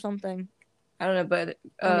Patrol or something. I don't know, but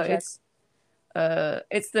it's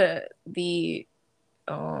the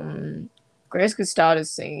Grace Gustad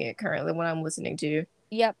is singing it currently when I'm listening to.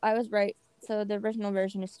 Yep, I was right. So the original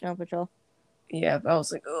version is Snow Patrol. Yeah, I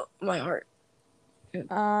was like, oh, my heart.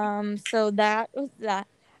 So that was that.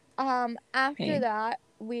 After that,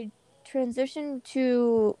 we transitioned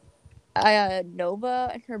to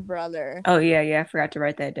Nova and her brother. Oh yeah, I forgot to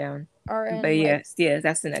write that down. Are in, But like, yes,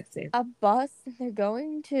 that's the next thing. a bus, and they're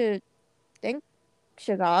going to, I think,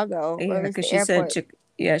 Chicago, or at least because the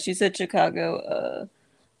airport. she said Chicago.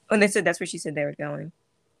 When they said that's where she said they were going.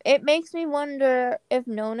 It makes me wonder if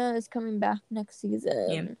Nona is coming back next season.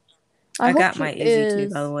 Yeah. I got my Izzy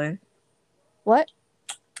too, by the way. What?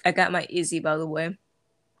 I got my Izzy, by the way.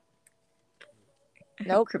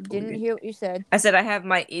 Nope, didn't hear what you said. I said I have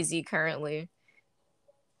my Izzy currently.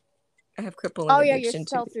 I have crippling addiction. Oh yeah, your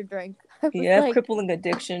seltzer drink. Yeah, I have crippling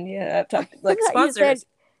addiction. Yeah, I've talked like sponsors.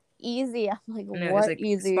 Easy. I'm like, no, what? It's like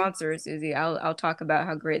easy sponsors Izzy. I'll talk about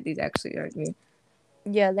how great these actually are to me.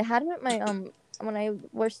 Yeah, they had them at my when I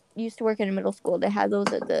used to work in middle school. They had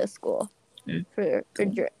those at the school for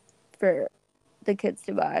the kids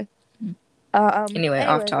to buy. Anyway,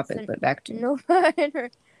 off topic, but back to Nova and her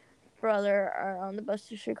brother are on the bus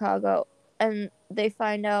to Chicago, and they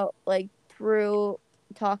find out, like, through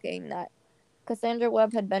talking, that Cassandra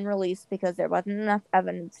Webb had been released because there wasn't enough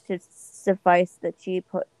evidence to suffice that she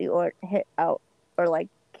put the hit out or like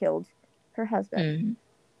killed her husband.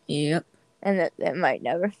 Yep. And that they might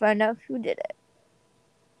never find out who did it.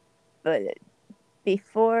 But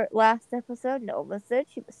before last episode, Nova said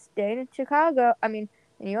she was staying in Chicago. I mean,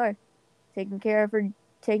 in New York, taking care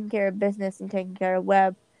of business and taking care of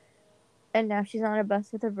Webb. And now she's on a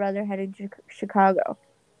bus with her brother heading to Chicago.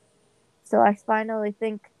 So I finally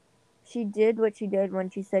think she did what she did when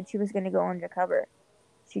she said she was going to go undercover.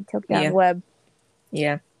 She took down Webb.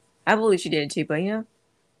 Yeah. I believe she did too, but who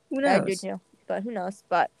knows? I do too, but who knows?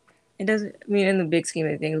 But it doesn't, I mean, in the big scheme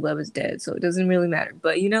of things, Webb is dead, so it doesn't really matter.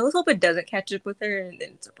 But, let's hope it doesn't catch up with her, and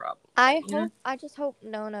then it's a problem. I just hope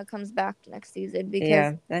Nona comes back next season,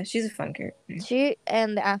 because she's a fun character. She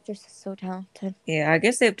and the actress is so talented. Yeah, I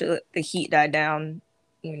guess they have to let the heat die down,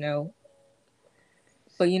 But,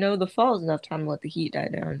 the fall is enough time to let the heat die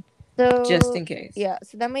down. So, just in case. Yeah,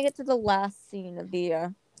 so then we get to the last scene of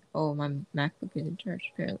the... Oh, my MacBook is in charge,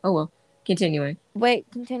 apparently. Oh, well. Continuing. Wait,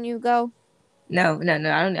 continue, go. No. I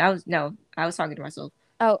don't. I was talking to myself.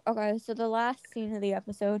 Oh, okay. So the last scene of the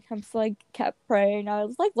episode, I'm just like kept praying. I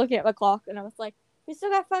was like looking at my clock, and I was like, "We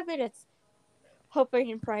still got 5 minutes."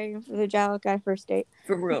 Hoping and praying for the Jalakai first date.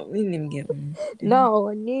 For real, we didn't even get one. No,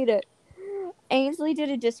 I need it. Ainsley did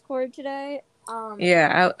a Discord today.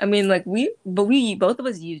 Yeah, I mean, like we both of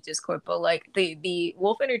us use Discord, but like the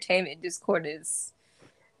Wolf Entertainment Discord is.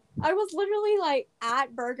 I was literally like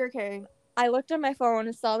at Burger King. I looked on my phone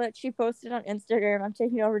and saw that she posted on Instagram, "I'm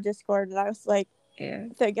taking over Discord," and I was like, Yeah.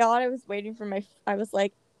 thank God I was waiting for my. I was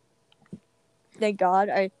like, thank God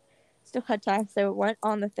I still had time, so I went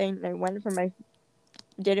on the thing and I went for my.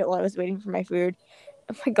 Did it while I was waiting for my food.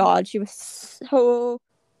 Oh my God, she was so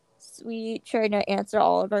sweet, trying to answer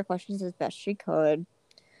all of our questions as best she could.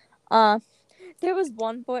 There was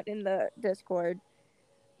one point in the Discord.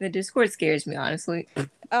 The Discord scares me, honestly.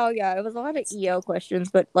 Oh yeah, it was a lot of EO questions,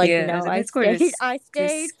 but like Yeah, the Discord is I just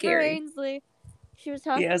stayed for scary. Ainsley. She was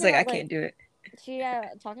Yeah, I talking was like, I about can't like do it. she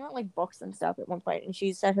talking about like books and stuff at one point, and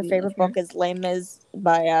she said her You love favorite her. book is Les Mis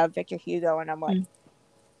by Victor Hugo, and I'm like,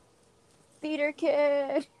 theater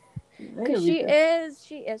kid, because she is.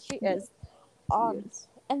 Yes.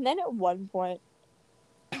 And then at one point,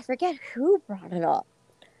 I forget who brought it up,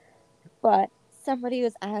 but somebody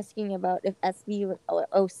was asking about if SB or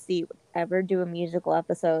OC would ever do a musical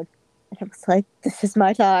episode, and I was like, this is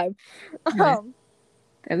my time. Yeah.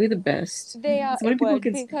 That'd be the best. So many It people would,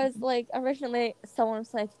 can. because like originally someone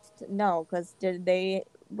was like, no, because did they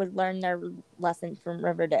would learn their lesson from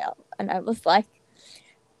Riverdale, and I was like,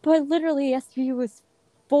 but literally SVU was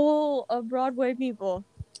full of Broadway people,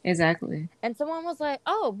 Exactly. and someone was like,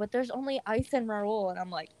 oh, but there's only Ice and Raoul, and I'm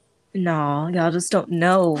like, No, y'all just don't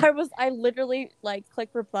know. I literally like click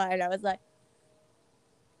reply, and I was like,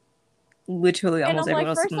 Literally, and almost I'm everyone like,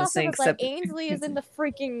 else is first gonna off, I sing was like, except. Ainsley is in the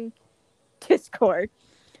freaking Discord.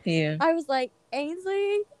 Yeah. I was like,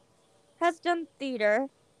 Ainsley has done theater.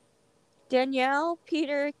 Danielle,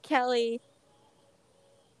 Peter, Kelly,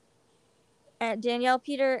 and Danielle,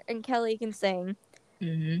 Peter, and Kelly can sing.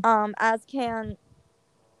 Mhm. As can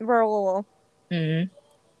Raoul. Mhm.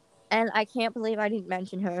 And I can't believe I didn't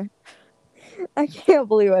mention her. I can't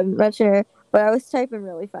believe I didn't mention her, but I was typing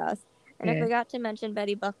really fast, and I Yeah. forgot to mention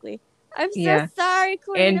Betty Buckley. I'm so Yeah. sorry,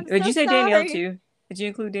 Queen. And I'm did so you say Danielle sorry. too? Did you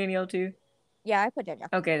include Danielle too? Yeah, I put Danielle.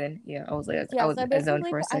 Okay then. Yeah, I was like, I Yeah, was so I zoned basically,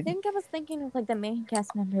 for a I second. think I was thinking of like the main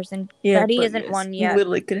cast members, and Yeah, Betty but isn't yes, one we yet.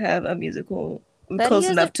 literally could have a musical Betty close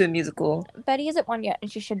enough isn't to a musical. Betty isn't one yet,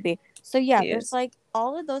 and she should be. So yeah, there's Yes. like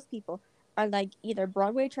all of those people are like either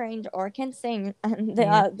Broadway trained or can sing, and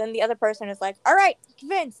Yeah. then the other person is like, "All right,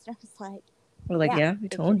 convinced." And I was like, We're like, "Yeah, yeah, we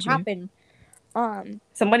it can told you. happen."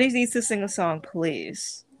 Somebody needs to sing a song,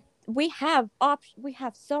 please. We have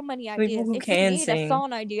so many People ideas. who If you can need a sing.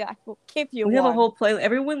 song idea, I will give you We have a one. whole playlist.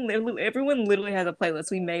 Everyone literally has a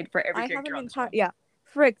playlist we made for every I have character an on the entire show. yeah.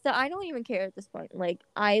 Frick, so I don't even care at this point. Like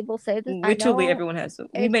I will say this, I Literally know everyone has.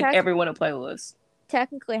 We it made everyone a playlist.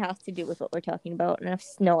 technically has to do with what we're talking about, and I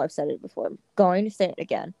know I've said it before. I'm going to say it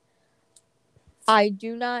again. I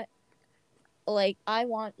do not like. I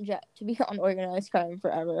want Jet to be on organized crime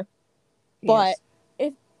forever, but Yes.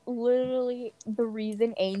 if literally the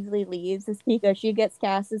reason Ainsley leaves is because she gets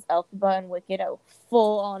cast as Elphaba and Wicked, I will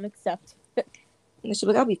full on accept it. And she's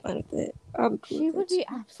like, I'll be fine with it. I'll be cool She with would it. be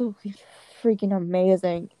absolutely freaking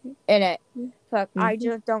amazing in it. Fuck, I Mm-hmm.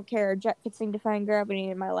 just don't care. Jet could sing Define Gravity,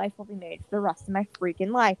 and my life will be made for the rest of my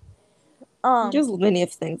freaking life. There's many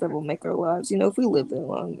of things that will make our lives. If we live that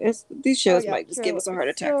long, these Oh shows yeah, might just give true. us a heart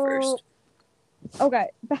attack So first. okay,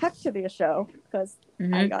 back to the show because I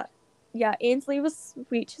Mm-hmm. got yeah. Ainsley was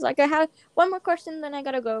sweet. She's like, I have one more question, then I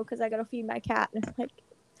gotta go because I gotta feed my cat. And I'm like,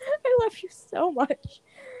 I love you so much.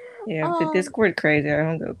 Yeah, the Discord crazy. I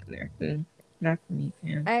don't go there. Not for me,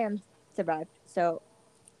 fam. I am survived. So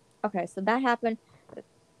okay, so that happened.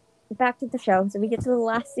 Back to the show. So we get to the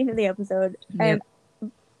last scene of the episode, and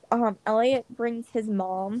Yep. Elliot brings his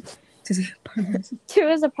mom To the apartment. to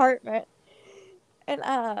his apartment,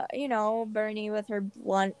 and Bernie with her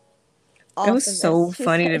blunt It was so awesomeness.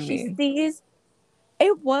 funny to She me. sees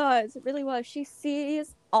it really was. She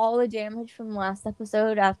sees all the damage from last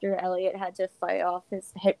episode after Elliot had to fight off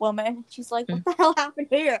his hit woman. She's like, "What the hell happened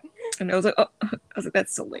here?" And I was like, oh, I was like,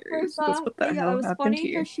 that's First hilarious. That's off, what the yeah, it hell was happened funny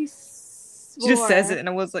here. because she She just says swore, it, and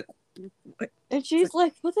I was like, what? and It's she's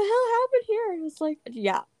like, "What the hell happened here?" And it's like,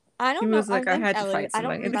 yeah, I he don't know. was I like, I think had to Elliot. fight I don't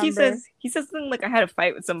somebody. I think remember. he says something like I had a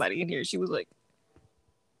fight with somebody in here. She was like,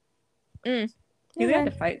 he's like, I had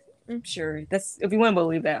to Okay. fight. Sure, that's if you want to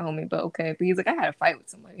believe that, homie. But okay. But he's like, I had a fight with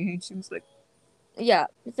somebody. And she was like, Yeah.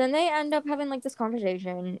 Then they end up having like this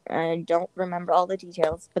conversation. I don't remember all the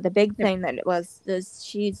details, but the big Yep. thing that it was is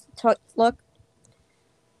she took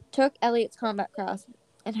Elliot's combat cross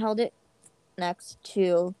and held it next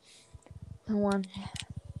to the one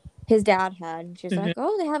his dad had. And she's Mm-hmm. like,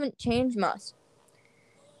 "Oh, they haven't changed much."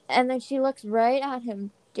 And then she looks right at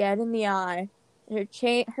him, dead in the eye.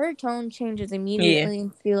 Her tone changes Yeah, immediately,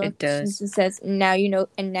 and she it looks. She does. just says, "Now you know,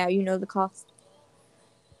 and now you know the cost."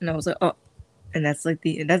 And I was like, oh, and that's like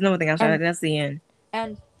that's another thing I was like, And that's the end.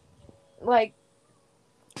 and like,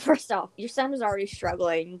 first off, your son was already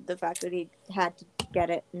struggling. The fact that he had to get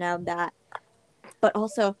it, now that, but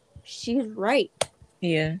also she's right,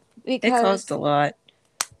 Yeah, it costs because a lot.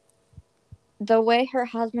 the way her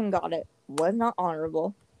husband got it was not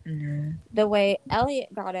honorable. Mm-hmm. The way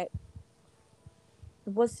Elliot got it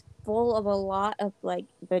was full of a lot of like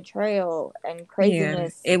betrayal and Yeah,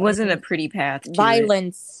 craziness it wasn't a and pretty path to it.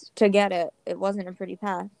 violence to get it. It wasn't a pretty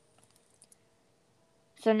path.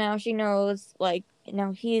 So now she knows, like,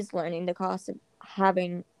 now he's learning the cost of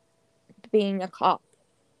having, being a cop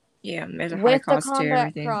Yeah, there's a high with the cost to combat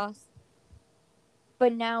everything. cross.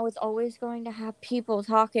 But now it's always going to have people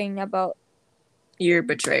talking about, You're a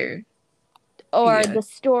betrayer. or Yeah, the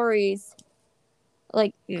stories,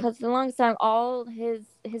 like, yeah. because the longest time, all his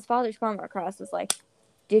father's combat cross was like,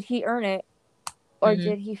 did he earn it? Or Mm-hmm.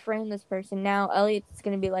 did he frame this person? Now Elliot's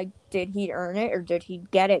gonna be like, did he earn it or did he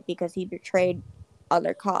get it because he betrayed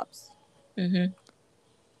other cops? Mm-hmm.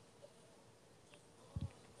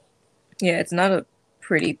 Yeah, it's not a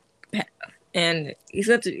pretty path. And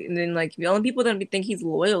except then, like the only people that think he's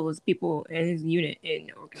loyal is people in his unit in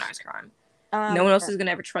organized crime. No one else is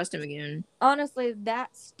gonna ever trust him again. Honestly,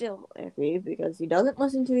 that's still iffy because he doesn't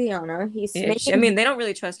listen to Yana. He's Yeah, I mean making they don't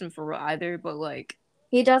really trust him for real either. But like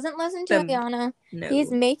he doesn't listen to the Yana.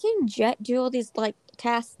 He's no, making Jet do all these like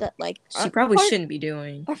tasks that like she aren't probably part shouldn't be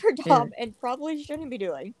doing. of her Yeah. job and probably shouldn't be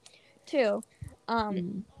doing too. Um,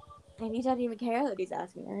 Mm. and he doesn't even care that he's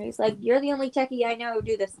asking her. He's like, "You're the only techie I know who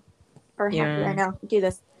do this, or hacker I Yeah. know who do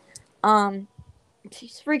this." Um,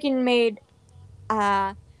 she's freaking made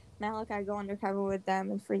Malachi go undercover with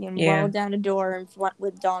them and freaking Yeah. walled down a door and went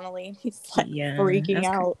with Donnelly. He's like Yeah. freaking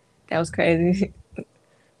out. That was crazy.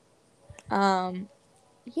 Um,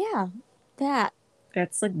 yeah, that.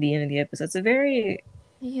 That's like the end of the episode. It's a very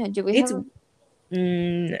Yeah, do we it's have?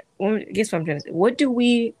 well, I guess what I'm trying to say. What do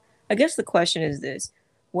we? I guess the question is this: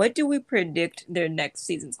 what do we predict their next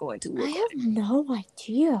season's going to I look have like? no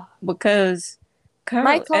idea. Because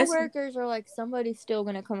My currently, coworkers are like, somebody's still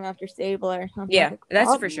gonna come after Stabler. I'm yeah, like,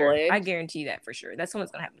 that's for sure. probably, I guarantee that for sure. That's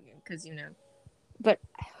someone's gonna happen again because but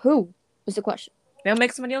who is the question? they'll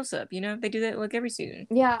make somebody else up. They do that like every season.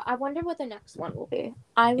 Yeah, I wonder what the next one will be.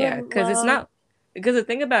 I would Yeah, because it's love. not because the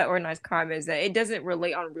thing about organized crime is that it doesn't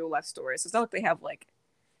relate on real life stories. So it's not like they have like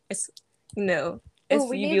it's you know Oh,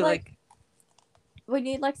 it's you'd be like we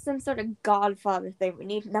need like some sort of Godfather thing. We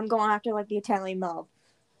need them going after like the Italian mob.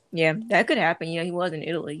 yeah that could happen. He was in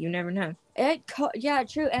Italy. You never know. Yeah,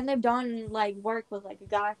 true. And they've done like work with like a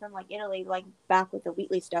guy from like Italy, like back with the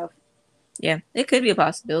Wheatley stuff. Yeah, it could be a It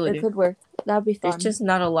possibility. could work. That'd be There's fun. just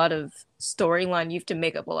not a lot of storyline. You have to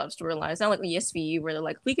make up a lot of storyline. It's not like the SVU where they're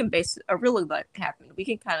like, we can base a real life happen. We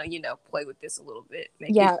can kind of, play with this a little bit.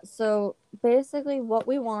 Make it, Yeah, so basically what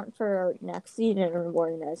we want for our next season of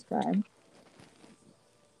Organized Crime.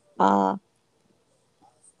 Uh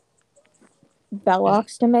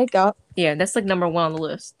Bellocs to make up. yeah, that's like number one on the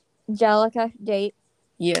list. Jellica date.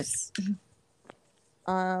 Yes.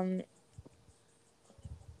 Um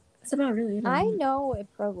That's about really it on I that. know it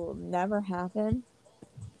probably will never happen,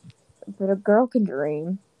 but a girl can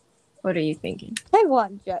dream. What are you thinking? I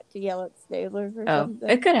want Jet to yell at Stabler for Oh, it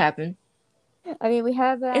something. could happen. I mean, we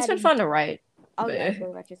have It's that been in. fun to write, Oh yeah, but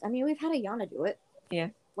very much. I mean, we've had Ayana do it. yeah.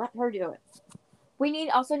 Let her do it. We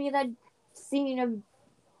also need that scene of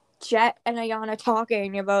Jet and Ayana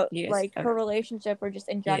talking about Yes. like her relationship or just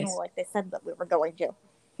in general, Yes. like they said that we were going to.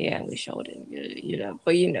 Yeah, we showed it,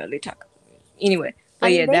 but they talk. Anyway, I but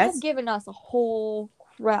mean, yeah, they have that's given us a whole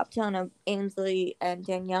crap ton of Ainsley and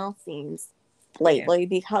Danielle scenes yeah, lately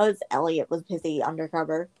because Elliot was busy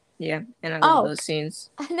undercover. yeah, and I love those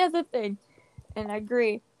scenes. Another thing, and I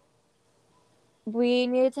agree. We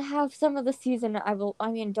need to have some of the season. I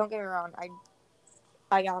mean, don't get me wrong.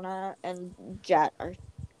 Ayana and Jet are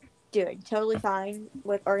doing totally fine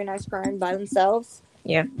with organized crime by themselves.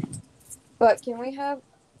 Yeah. But can we have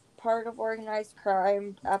part of organized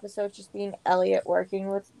crime episodes just being Elliot working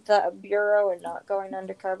with the bureau and not going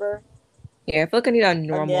undercover? Yeah, I feel like I need a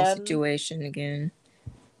normal Again. situation again.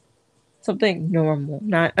 Something normal,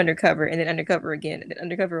 not undercover, and then undercover again, and then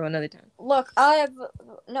undercover another time. Look,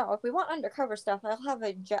 no. If we want undercover stuff, I'll have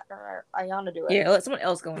a Jet or Ayana do it. Yeah, let someone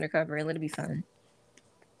else go undercover and let it be fun.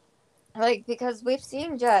 Like, because we've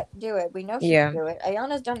seen Jet do it, we know she can do it.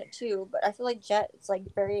 Ayana's done it too, but I feel like Jet is like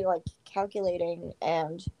very like calculating,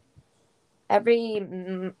 and every I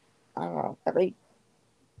don't know, every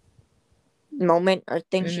moment or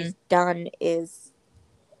thing she's done is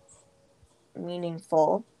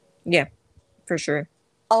meaningful. Yeah, for sure.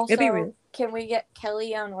 Also, can we get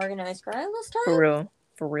Kelly on Organized Crime this time?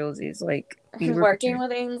 For realsies, like working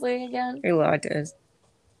with Ainsley again. They lied to us.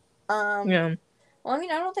 Yeah. Well, I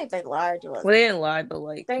mean, I don't think they lied to us. Well, they didn't lie, but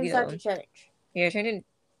like things had to change. Yeah, changing.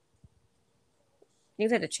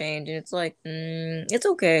 Things had to change, and it's like, it's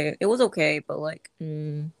okay. It was okay, but like,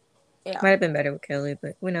 might have been better with Kelly,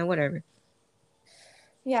 but whatever.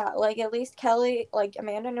 Yeah, like at least Kelly, like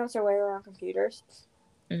Amanda knows her way around computers.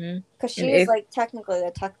 Because she is like technically the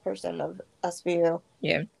tech person of SVU.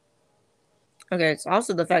 Yeah. Okay, it's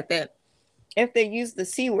also the fact that if they use the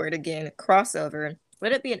C word again, crossover,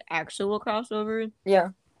 let it be an actual crossover.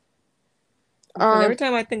 Yeah. Because every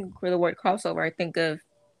time I think for the word crossover, I think of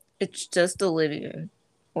it's just Olivia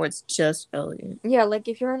or it's just Elliot. Yeah, like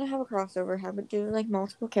if you're gonna have a crossover, have it do like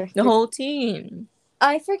multiple characters. The whole team.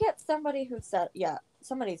 I forget somebody said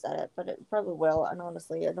it, but it probably will. And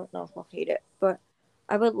honestly, I don't know if I'll hate it, but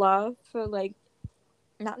I would love for like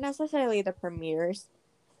not necessarily the premieres,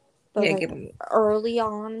 but like early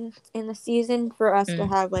on in the season for us to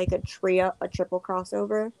have like a triple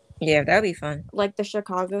crossover. Yeah, that'd be fun. Like the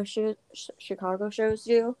Chicago shows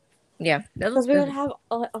do. Yeah, because we would have.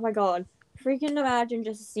 Oh my god, freaking imagine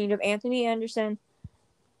just a scene of Anthony Anderson,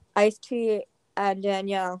 Ice-T, and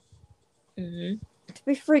Danielle. It'd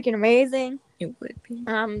be freaking amazing. It would be.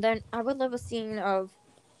 Then I would love a scene of.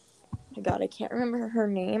 Oh my god, I can't remember her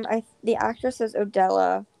name. The actress is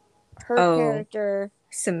Odella. Her character.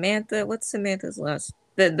 Samantha. What's Samantha's last?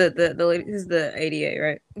 The lady is the ADA,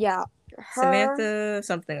 right? Yeah. Samantha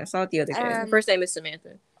something. I saw it the other day. Her first name is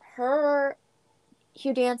Samantha. Her,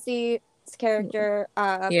 Hugh Dancy's character.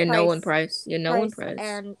 Yeah, Price, Nolan Price. Yeah, Nolan Price.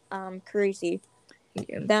 And Carisi.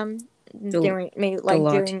 Yeah. Them doing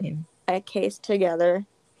a case together.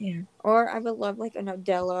 Yeah. Or I would love like an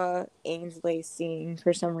Odella Ainsley scene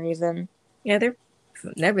for some reason. Yeah, that'd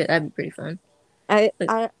be pretty fun.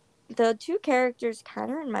 The two characters kind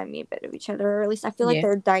of remind me a bit of each other, or at least I feel like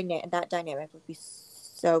that dynamic would be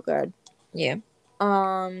so good. Yeah.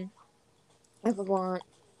 I would want,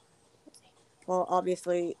 well,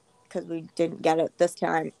 obviously, because we didn't get it this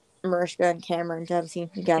time, Mariska and Cameron to have a scene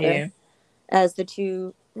together as the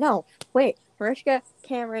two. No, wait, Mariska,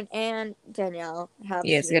 Cameron, and Danielle have.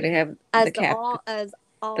 Yes, you gotta have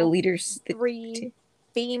the leaders, three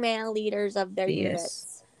female leaders of their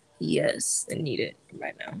units. Yes, they need it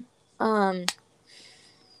right now.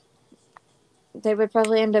 They would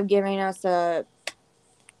probably end up giving us a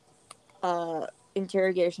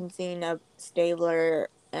interrogation scene of Stabler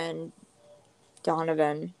and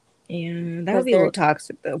Donovan. Yeah, that would be a little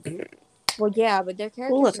toxic though. Well, yeah, but their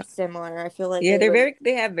characters are similar. I feel like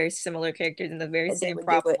they have very similar characters, and the very same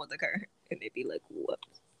problem would occur, and they'd be like,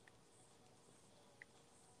 "Whoops."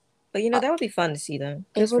 But that would be fun to see them,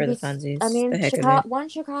 just for the funsies. I mean,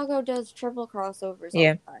 Chicago does triple crossovers all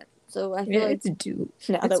the time, so I feel like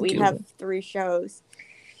that we have 3 shows,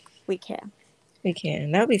 we can. We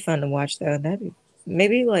can. That would be fun to watch, though. That'd be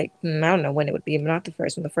maybe like I don't know when it would be, but not the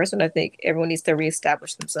first one. The first one, I think everyone needs to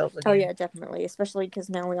reestablish themselves again. Oh yeah, definitely, especially because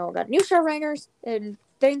now we all got new showrunners and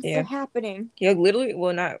things are happening. Yeah, literally.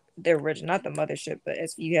 Well, not the original, not the mothership, but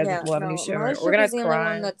SVU has a new showrunner. Organized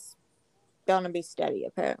Crime. That's gonna be steady,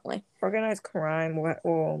 apparently. Organized Crime.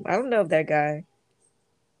 Well, I don't know if that guy.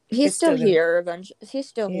 He's still here. Eventually, he's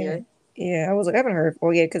still here. Yeah, I was like, I haven't heard.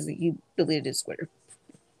 Well, yeah, because he deleted his Twitter.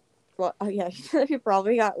 Well, oh yeah, he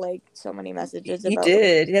probably got like so many messages. He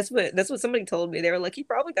did. That's what somebody told me. They were like, he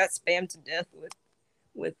probably got spammed to death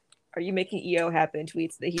with "Are you making EO happen?"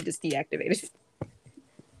 tweets that he just deactivated. I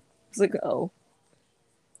was like, oh.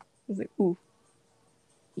 I was like, ooh,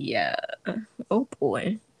 yeah. Oh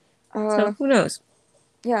boy. So who knows?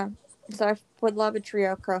 Yeah. So I would love a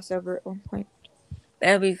trio crossover at one point.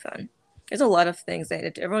 That'd be fun. There's a lot of things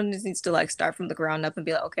that everyone just needs to like start from the ground up and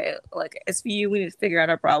be like, okay, like SVU, we need to figure out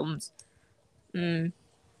our problems. I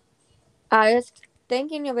was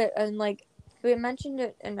thinking of it, and like we mentioned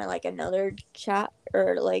it in like another chat,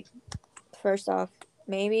 or like first off,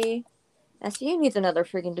 maybe SVU needs another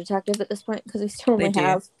freaking detective at this point because we still only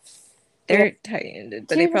have. They're tight-ended,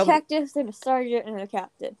 but 2 detectives and a sergeant and a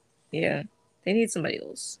captain. Yeah, they need somebody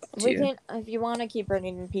else too. If you want to keep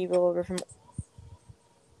bringing people over from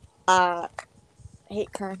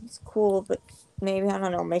hate crime's cool, but maybe, I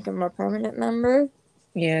don't know, make him a permanent member.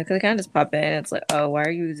 Yeah, because it kind of just pop in. And it's like, oh, why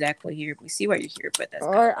are you exactly here? We see why you're here, but that's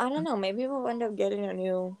kind of Or, I don't know, maybe we'll end up getting a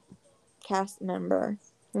new cast member.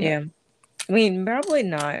 yeah. I mean, probably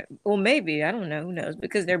not. Well, maybe I don't know. Who knows?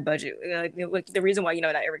 Because their budget, like the reason why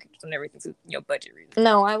not everything's on everything's budget reasons.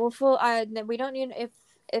 No, I will full. We don't need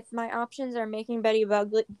if my options are making Betty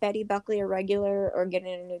Buckley a regular or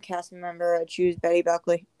getting a new cast member. I choose Betty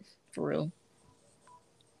Buckley. For real.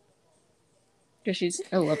 Because she's,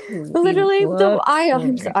 I love, Literally, I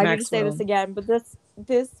need to say Maxwell. this again, but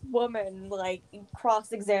this woman like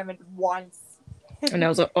cross-examined once. And I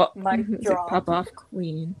was like, oh, Mic it's like drop. pop off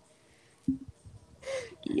queen.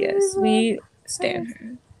 Yes, we stand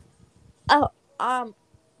her. Oh,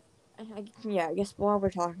 yeah. I guess while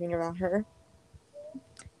we're talking about her,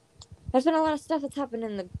 there's been a lot of stuff that's happened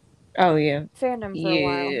in the Oh yeah, fandom for a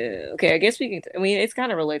while. yeah. Okay, I guess we can. I mean, it kind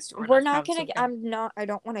of relates to our We're next not gonna. conversation. I'm not. I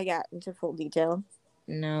don't want to get into full detail.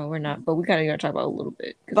 No, we're not. But we kind of gotta talk about it a little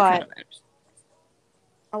bit because it kind But of matters.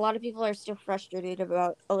 a lot of people are still frustrated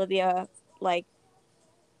about Olivia, like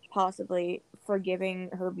possibly forgiving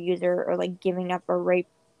her abuser or like giving up a rape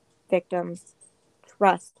victim's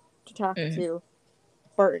trust to talk to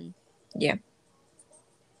Burton. Yeah.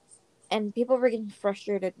 And people were getting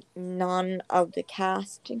frustrated. None of the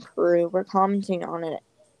cast and crew were commenting on it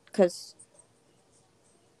because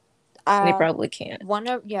They probably can't. one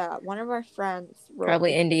of our friends wrote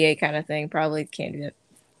Probably NDA kind of thing. Probably can't do that.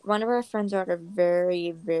 One of our friends wrote a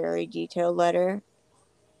very, very detailed letter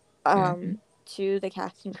to the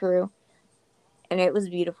cast and crew, and it was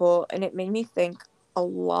beautiful, and it made me think a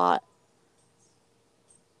lot.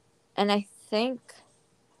 And I think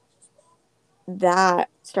that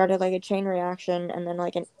started like a chain reaction, and then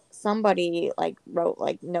like somebody like wrote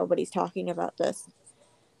like nobody's talking about this,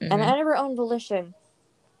 and out of her own volition,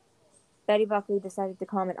 Betty Buckley decided to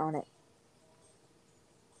comment on it.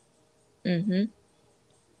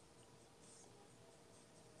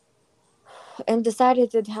 And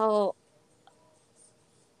decided to tell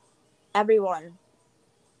everyone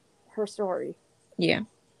her story. Yeah.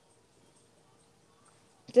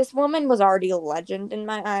 This woman was already a legend in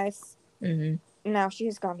my eyes. Now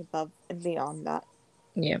she's gone above and beyond that.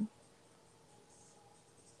 Yeah.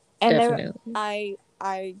 And definitely.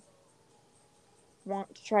 I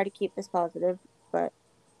want to try to keep this positive, but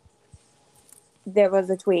there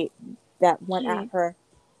was a tweet that went at her.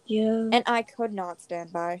 Yeah. And I could not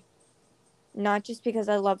stand by. Not just because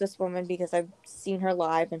I love this woman, because I've seen her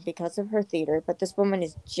live and because of her theater, but this woman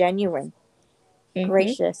is genuine,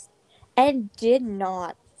 gracious, and did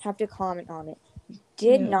not have to comment on it.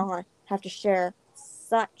 Did not have to share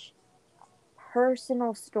such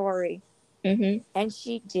personal story. And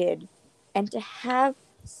she did. And to have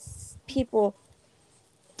people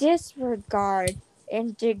disregard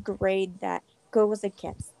and degrade that goes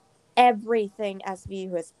against everything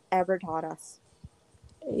SVU has ever taught us.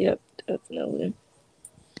 Yep, definitely.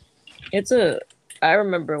 I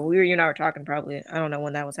remember you and I were talking probably, I don't know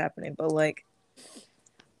when that was happening, but like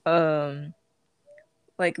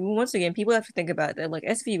once again, people have to think about that. Like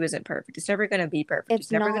SVU isn't perfect. It's never gonna be perfect.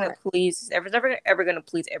 It's never gonna please. It's never ever gonna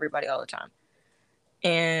please everybody all the time.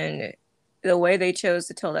 And the way they chose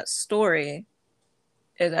to tell that story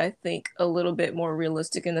is, I think, a little bit more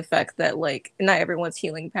realistic in the fact that like not everyone's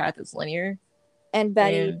healing path is linear. And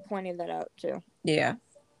Betty pointed that out too. Yeah.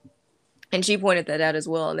 And she pointed that out as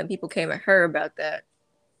well, and then people came at her about that.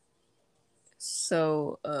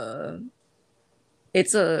 So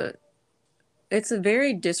it's a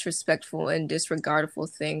very disrespectful and disregardful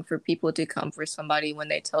thing for people to come for somebody when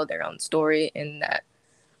they tell their own story, and that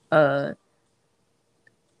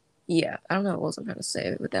yeah, I don't know what else I'm trying to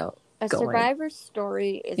say without survivor's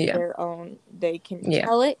story is their own. They can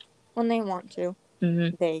tell it when they want to.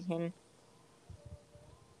 They can.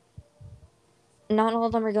 Not all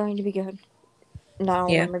of them are going to be good. Not all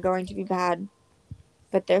of them are going to be bad.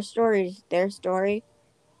 But their story is their story.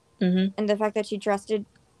 And the fact that she trusted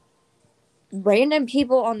random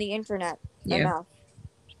people on the internet enough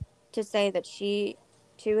to say that she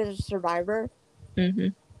too is a survivor. Yeah,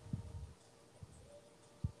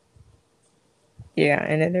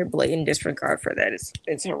 and then their blatant disregard for that is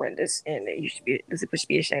horrendous, and they should be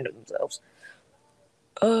ashamed of themselves.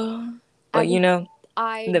 But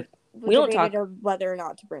we debated whether or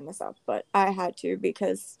not to bring this up, but I had to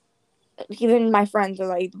because even my friends are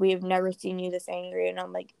like, "We have never seen you this angry," and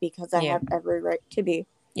I'm like, "Because I have every right to be."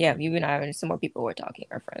 Yeah, you and I and some more people were talking,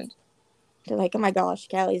 our friends. They're like, "Oh my gosh,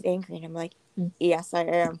 Callie's angry," and I'm like, "Yes, I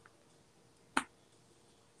am."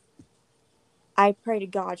 I pray to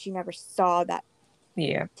God she never saw that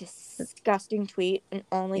Yeah. disgusting tweet and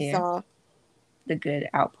only Yeah. saw The good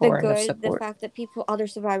the outpouring of good, the support. fact that other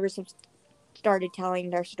survivors have started telling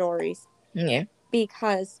their stories. Yeah.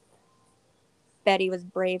 Because Betty was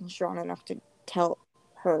brave and strong enough to tell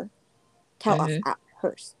us at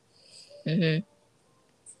hers. Mm-hmm.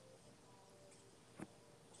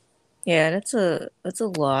 Yeah, that's a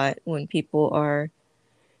lot when people are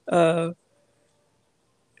uh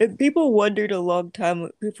and people wondered a long time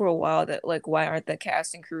for a while that like why aren't the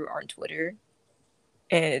cast and crew on Twitter?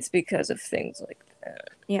 And it's because of things like that.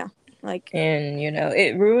 Yeah. Like, and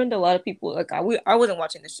it ruined a lot of people. Like I wasn't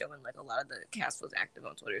watching the show, and like a lot of the cast was active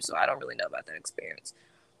on Twitter, so I don't really know about that experience.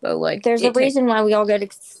 But like there's a reason why we all get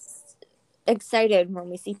excited when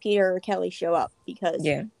we see Peter or Kelly show up, because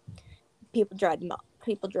yeah, people drove them off.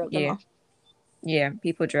 yeah, yeah.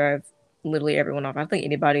 People drive literally everyone off. I think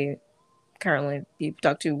anybody currently people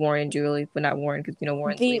talk to Warren and Julie, but not Warren because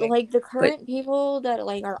Warren's leaving. The But current people that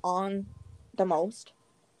like are on the most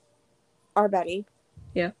are Betty.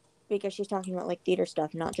 yeah, Because she's talking about like theater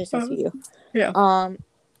stuff, not just uh, SVU. yeah,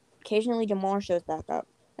 Occasionally Damore shows back up.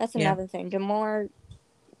 That's yeah. another thing. Damore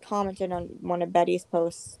commented on one of Betty's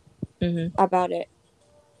posts Mm-hmm. about it.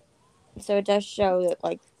 So it does show that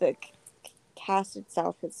like the cast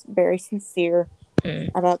itself is very sincere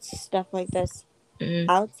Mm-hmm. about stuff like this Mm-hmm.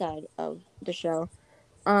 outside of the show.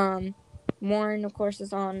 Warren of course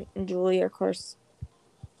is on, and Julie of course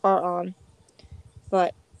are on.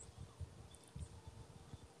 But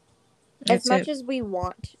as That's much it. as we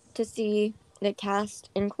want to see the cast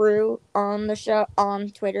and crew on the show on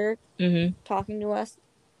Twitter Mm-hmm. talking to us,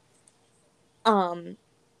 um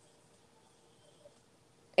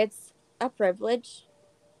it's a privilege,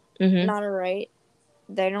 Mm-hmm. not a right.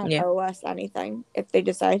 They don't Yeah. owe us anything. If they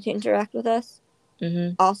decide to interact with us,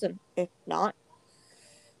 Mm-hmm. awesome. If not,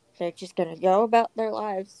 they're just gonna go about their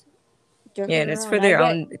lives. Don't Yeah, get and me it's wrong. for their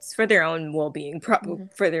own. It's for their own well-being. Probably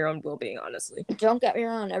Mhm. for their own well-being, honestly. Don't get me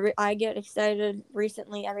wrong. I get excited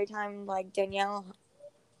recently every time like Danielle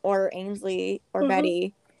or Ainsley or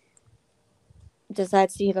Betty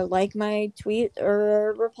decides to either like my tweet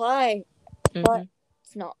or reply. Mm-hmm. But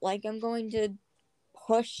it's not like I'm going to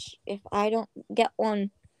push if I don't get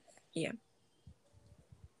one. Yeah.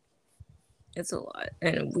 It's a lot,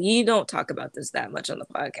 and we don't talk about this that much on the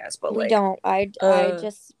podcast. But We like, don't. I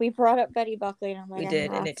just we brought up Betty Buckley, and I'm like, we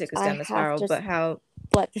did, and it took us I down the have spiral. to But how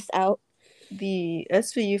let this out. the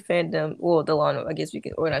SVU fandom, well, the lawn, I guess we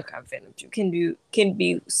can, or not kind of fandom too, can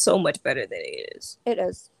be so much better than it is. It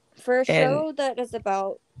is for a And show that is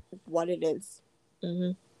about what it is.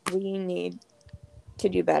 mm-hmm. We need to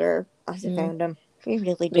do better as a Mm-hmm. fandom. We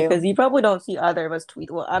really do. Because you probably don't see either of us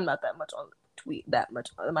tweet. Well, I'm not that much on tweet that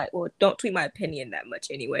much. Don't tweet my opinion that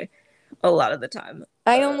much anyway. A lot of the time.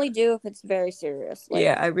 I only do if it's very serious. Like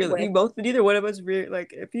Yeah, I really. We with both. Neither one of us really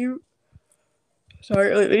like. If you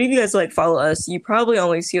sorry, if you guys like follow us, you probably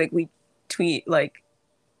only see like we tweet like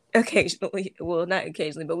occasionally. Well, not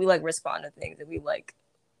occasionally, but we like respond to things and we like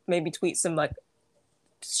maybe tweet some like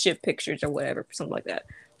shift pictures or whatever, something like that.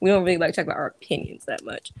 We don't really like talk about our opinions that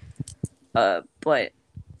much. But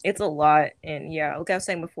it's a lot, and yeah, like I was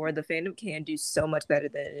saying before, the fandom can do so much better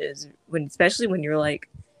than it is when, especially when you're like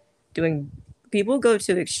doing. People go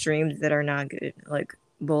to extremes that are not good, like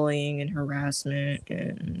bullying and harassment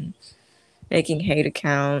and making hate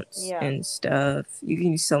accounts yeah, and stuff. You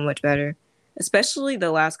can do so much better. Especially the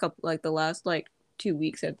last couple, like the last like 2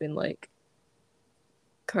 weeks have been like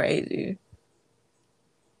crazy.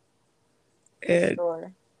 for And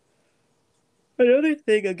sure. another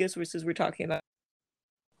thing, I guess, since we're talking about,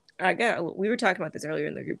 we were talking about this earlier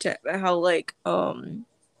in the group chat about how like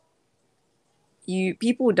you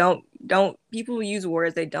don't people use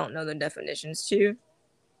words they don't know the definitions to,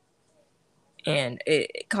 and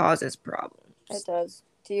it causes It problems. does.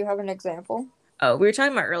 Do you have an example? We were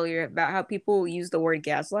talking about earlier about how people use the word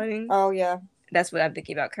gaslighting. Oh yeah. That's what I'm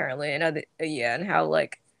thinking about currently, and yeah, and how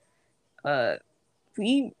like uh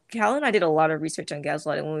Cal and I did a lot of research on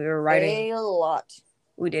gaslighting when we were writing. A lot.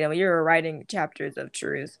 We did, and we were writing chapters of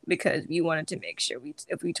truth because we wanted to make sure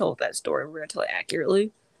if we told that story, we were gonna tell it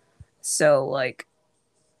accurately. So like,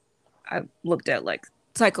 I looked at like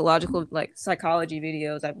psychology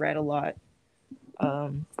videos. I've read a lot.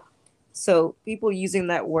 Um, so people using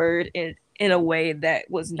that word in a way that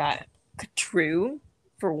was not true.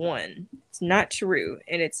 For one, it's not true,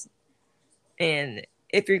 and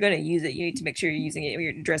if you're gonna use it, you need to make sure you're using it.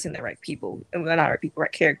 You're addressing the right people, and not right people,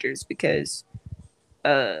 right characters, because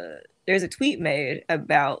there's a tweet made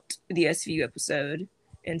about the SVU episode,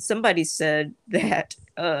 and somebody said that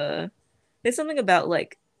there's something about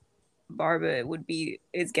like Barbara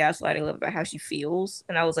is gaslighting Liv about how she feels,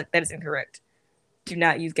 and I was like, that is incorrect. do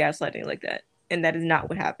not use gaslighting like that, and that is not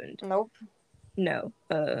what happened. Nope. No.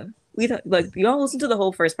 We like y'all listen to the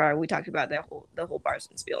whole first part. We talked about the whole bars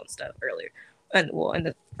and spiel and stuff earlier, and well, in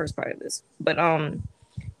the first part of this. But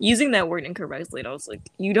using that word incorrectly, and I was like,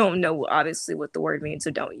 you don't know obviously what the word means,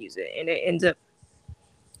 so don't use it. And it ends up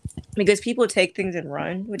because people take things and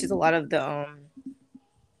run, which is a lot of the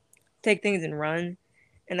take things and run,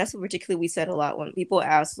 and that's what particularly we said a lot when people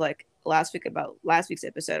asked like last week about last week's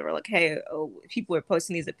episode. We're like, hey, oh, people are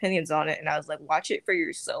posting these opinions on it, and I was like, watch it for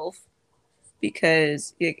yourself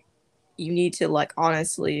because you need to like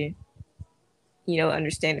honestly,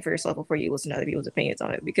 understand it for yourself before you listen to other people's opinions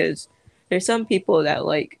on it because there's some people that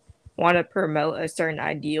like want to promote a certain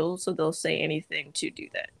ideal, so they'll say anything to do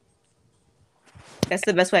that. That's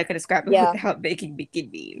the best way I can describe it without making me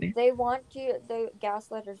mean. The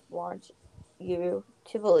gaslighters want you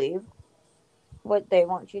to believe what they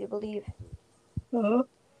want you to believe. Uh-huh.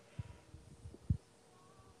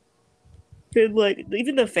 And like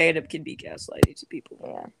even the fandom can be gaslighting to people.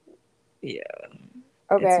 Yeah. Yeah.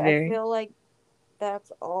 Okay, I feel like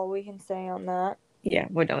that's all we can say on that. Yeah,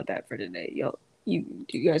 we're done with that for today. You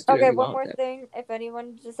guys do okay, one more thing. If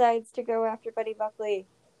anyone decides to go after Betty Buckley,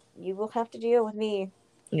 you will have to deal with me.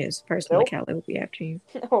 Yes, person on the Cali will be after you.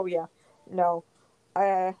 Oh yeah. No.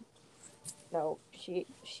 No. She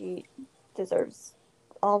deserves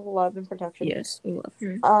all the love and protection. Yes, we love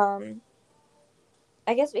her.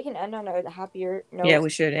 I guess we can end on a happier note. Yeah,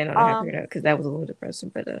 we should end on a happier note because that was a little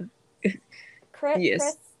depressing. But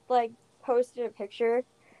Chris like posted a picture,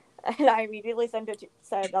 and I immediately said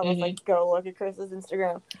I was like, go look at Chris's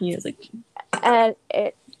Instagram. He was like, and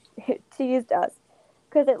it teased us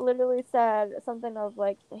because it literally said something of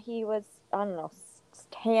like he was, I don't know,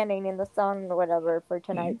 standing in the sun or whatever for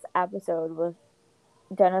tonight's episode with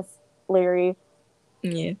Dennis Leary,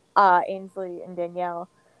 Ainsley, and Danielle.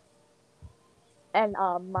 And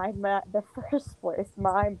the first place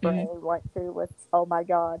my brain went to was, oh my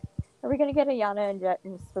god, are we gonna get a Yana and Jet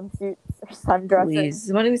in swimsuits or sundresses?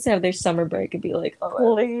 Please, why don't we have their summer break and be like,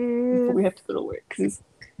 oh, please, we have to go to work. Please,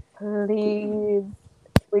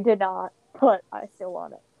 we did not, but I still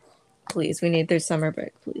want it. Please, we need their summer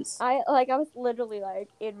break, please. I was literally like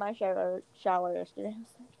in my shower yesterday. I was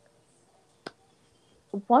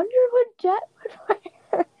like, wonder what Jet would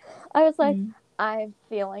wear. I was like, I'm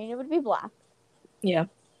feeling it would be black. Yeah.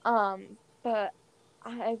 But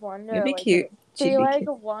I wonder. It'd be like, cute. Be like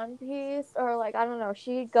a one piece or like I don't know.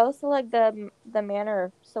 She goes to like the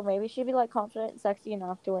manor, so maybe she'd be like confident and sexy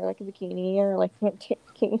enough to wear like a bikini or like a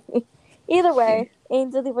bikini. Either way,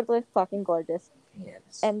 Ainsley would look fucking gorgeous.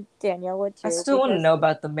 Yes. And Danielle would too. I still want to know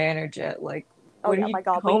about the manor, Jet. Like, oh yeah, my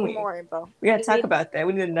god, we need more info. We gotta talk about that.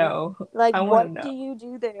 We need to know. Like, what do you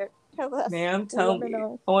do there? Tell us. Ma'am, tell me.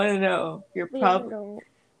 I want to know. You're probably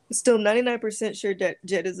still 99% sure Jet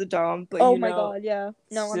is a dom, but oh my god, yeah.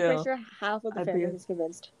 No, I'm pretty sure half of the fandom is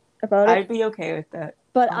convinced about it. I'd be okay with that.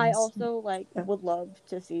 But honestly. I also like would love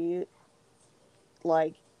to see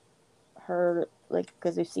like her, like,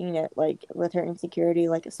 because we've seen it like with her insecurity,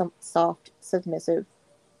 like some soft submissive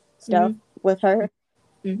stuff with her.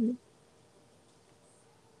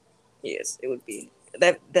 Yes, it would be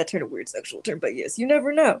that turned a weird sexual term, but yes, you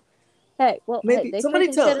never know. Hey, well, maybe they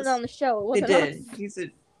somebody said it on the show. It did.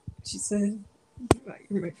 She said,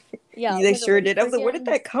 yeah, they sure did. I was like, where did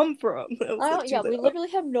that come from? We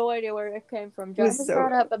literally have no idea where it came from. Jen has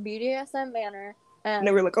brought up a BDSM banner and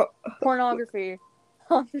they were like, pornography.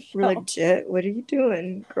 We're like, Jet, what are you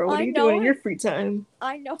doing, girl? What are you doing in your free time?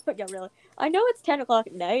 I know, yeah, really. I know it's 10 o'clock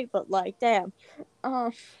at night, but like, damn.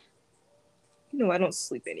 No, I don't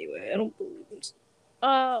sleep anyway. I don't believe it.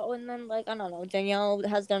 And then like I don't know, Danielle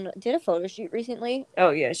did a photo shoot recently. Oh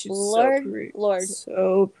yeah, she's so pretty.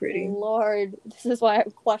 So pretty. Lord, this is why I'm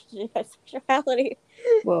questioning my sexuality.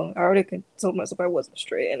 Well, I already told myself I wasn't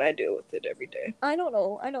straight, and I deal with it every day. I don't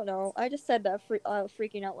know. I just said that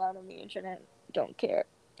freaking out loud on the internet. Don't care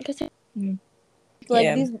because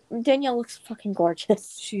Danielle looks fucking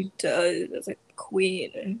gorgeous. She does. That's like a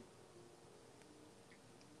queen.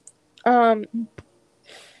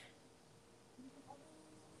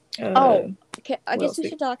 Okay, I guess we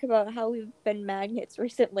should talk about how we've been magnets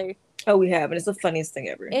recently. Oh, we have, and it's the funniest thing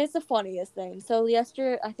ever. It's the funniest thing. So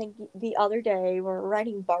I think the other day, we were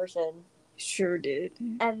writing Barson. Sure did.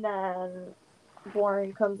 And then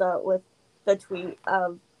Warren comes out with the tweet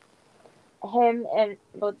of him and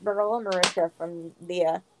both Beryl and Marisha from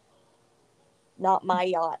the Not My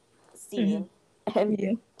Yacht scene.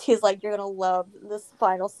 And he's like, you're going to love this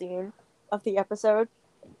final scene of the episode.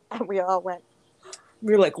 And we all went.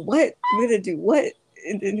 We were like, what? We're going to do what?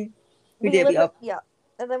 And then we did. Yeah.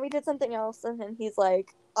 And then we did something else. And then he's like,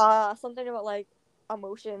 something about like,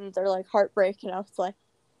 emotions or like heartbreak, and I was like,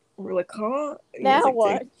 we're like, huh? now Like,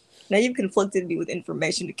 what? now you've conflicted me with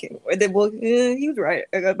information to kill. And then, well, he was right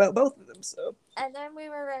about both of them. So And then we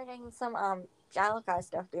were writing some Jalakai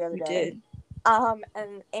stuff the other we day. did.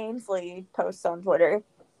 And Ainsley posts on Twitter.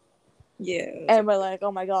 Yeah. And we're like,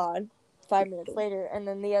 oh my god. 5 minutes later, and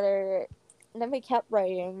then then we kept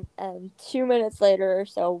writing, and 2 minutes later or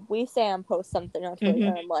so, Sam posts something on Twitter,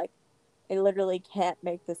 and I'm like, I literally can't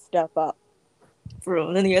make this stuff up. For real.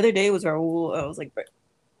 And then the other day was Raul. I was like, it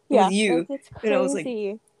was you. Like, it's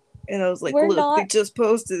crazy. And I was like, we're look, not they just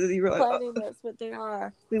posted. And you were like, planning this, but they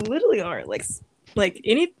are. They literally are. Like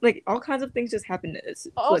all kinds of things just happen to us.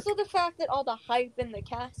 Also, the fact that all the hype and the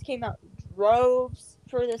cast came out in droves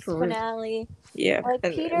for this finale. Yeah. Like,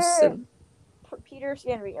 and Peter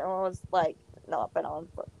Scanrino was like not been on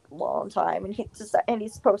for a long time, and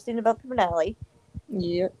he's posting about the finale.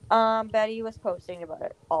 Yeah. Betty was posting about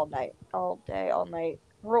it all night, all day, all night.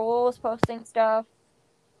 Raul was posting stuff.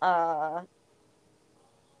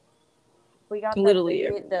 We got literally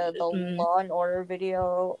the Law and Order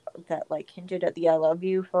video that like hinted at the "I love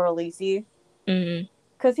you" for Elise.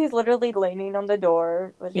 Because he's literally leaning on the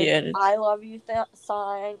door with his "I love you"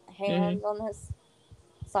 sign, hands on his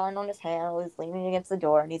sign on his hand. He's leaning against the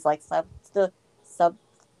door, and he's like sub. Oh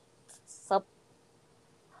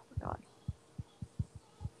my god.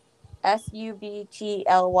 Subtly.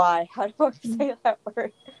 How do I say that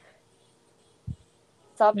word?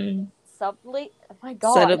 Subtly. Oh my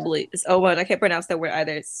god. Subtly. Oh my! I can't pronounce that word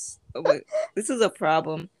either. This is a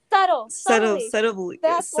problem. Subtly.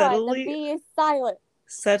 That's why the B is silent.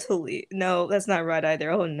 Subtly. No, that's not right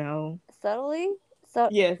either. Oh no. Subtly.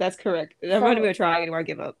 Yeah, that's correct. I'm not even trying anymore. I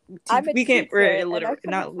give up. We can't. We're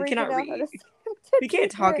not. We cannot read. We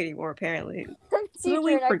can't talk anymore. Apparently,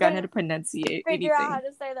 suddenly we've forgotten how to pronunciate figure anything. out how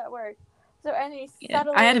to say that word. So any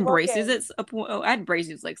I had braces I had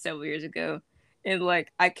braces like several years ago, and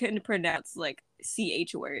like I couldn't pronounce like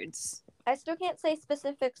ch words. I still can't say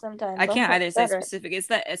specific sometimes. I can't either say specific. It's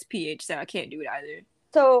that sph sound. I can't do it either.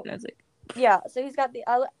 So and I was like, yeah. So he's got the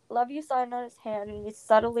 "I love you" sign on his hand, and he's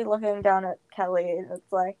subtly looking down at Kelly, and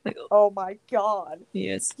it's like oh my god.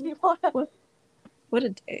 Yes. What a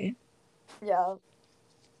day. Yeah.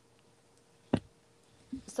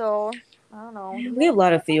 So I don't know. We have a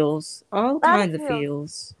lot of feels. All kinds of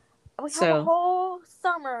feels. We have a whole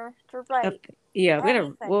summer to write.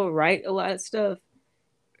 We'll write a lot of stuff.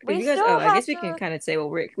 I guess we can kind of say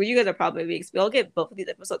you guys are probably we'll get both of these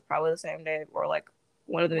episodes probably the same day, or like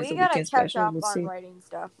one of them is a weekend special. We gotta catch up on writing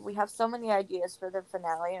stuff. We have so many ideas for the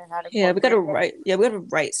finale and how to. Yeah, we gotta write. Yeah, we gotta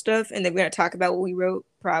write stuff, and then we're gonna talk about what we wrote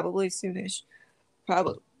probably soonish.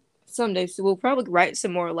 Probably someday. So we'll probably write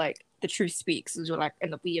some more like The Truth Speaks is what I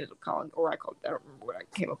end up calling, or I called. I don't remember what I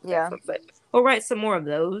came up with. Yeah, but we'll write some more of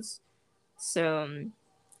those.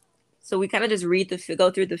 So we kind of just go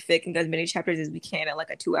through the fic and as many chapters as we can at like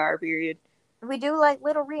a 2-hour period. We do like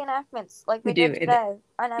little reenactments, like we did today,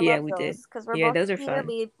 and I love those because we're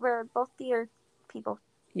both we're both theater people.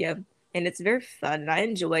 Yeah, and it's very fun. And I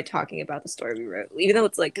enjoy talking about the story we wrote, even though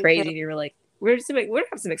it's like crazy. And you're like, we're gonna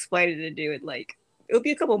have some explaining to do. It like it'll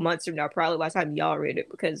be a couple months from now, probably by the time y'all read it,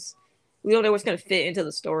 because we don't know what's gonna fit into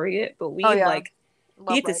the story yet. But we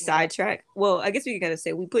we get to sidetrack. Well, I guess we can kind of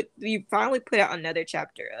say we finally put out another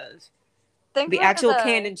chapter of the actual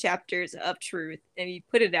canon chapters of Truth, and we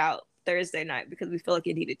put it out Thursday night because we feel like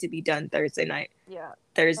it needed to be done Thursday night. Yeah.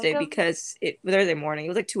 Thursday because Thursday morning. It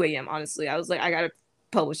was like 2 a.m. Honestly, I was like, I gotta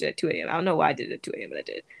publish it at 2 a.m. I don't know why I did it at 2 a.m. but I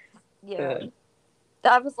did. Yeah.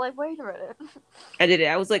 I was like, wait a minute. I did it.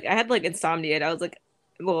 I was like, I had like insomnia. And I was like,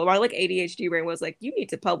 well, my like ADHD brain was like, you need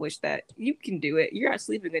to publish that. You can do it. You're not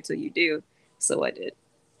sleeping until you do. So I did.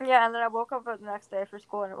 Yeah, and then I woke up the next day for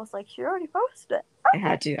school, and it was like, she already posted it. Okay. I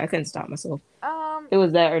had to. I couldn't stop myself. It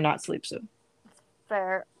was that or not sleep. So.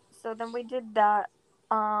 Fair. So then we did that.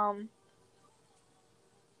 Yeah,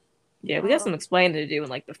 we got some explaining to do in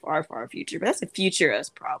like the far, far future, but that's a future us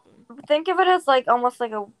problem. Think of it as like almost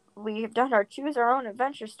like we've done our choose our own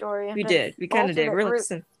adventure story. And we did. We kind of did. We're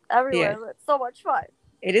like everywhere. Yeah. It's so much fun.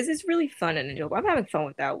 It is. It's really fun and enjoyable. I'm having fun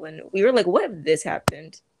with that one. We were like, what if this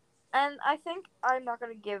happened? And I think I'm not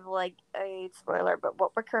going to give like a spoiler, but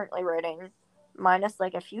what we're currently writing, minus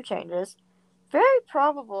like a few changes, very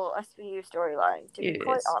probable SVU storyline, to be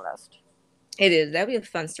quite honest. It is. That'd be a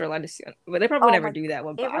fun storyline to see. But they probably never do that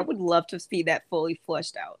one. But I would love to see that fully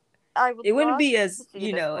fleshed out. It wouldn't be as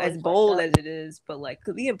as bold as it is, but like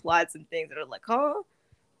could we implied some things that are like, huh?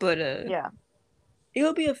 But yeah,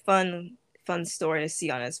 it'll be a fun story to see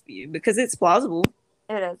on SVU because it's plausible.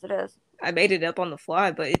 It is. I made it up on the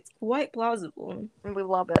fly, but it's quite plausible. We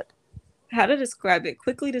love it. how to describe it?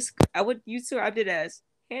 Quickly I would you described it as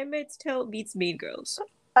Handmaid's Tale meets Mean Girls.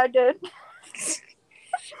 I did.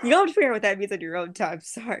 You don't figure out what that means on your own time.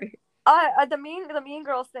 Sorry. The mean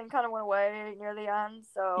girls thing kind of went away near the end.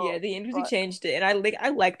 Yeah, So, the end we but changed it, and I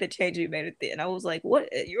like the change we made at the end. I was like, "What?"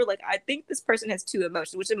 You were like, "I think this person has two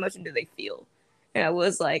emotions. Which emotion do they feel?" And I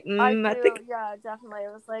was like, I I do. think Yeah, definitely.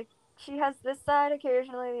 It was like she has this side,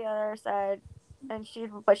 occasionally the other side, and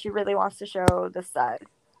but she really wants to show this side.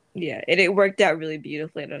 yeah, and it worked out really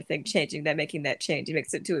beautifully. And I think making that change, it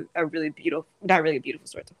makes it to a really beautiful, not really a beautiful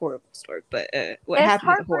story. It's a horrible story, but what It's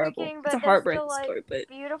happened is a horrible. heartbreaking, It's a but there's still heartbreaking like story, but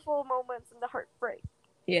beautiful moments in the heartbreak.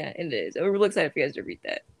 yeah, it is. We're really excited for you guys to read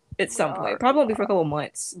that at We some point. are, Probably for a couple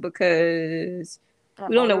months because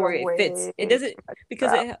we don't Emma. know We where have it fits. way It too doesn't much because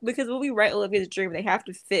crap because when we write Olivia's dream, they have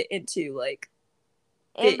to fit into like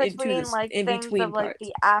in fit into between, this like in things of between like parts.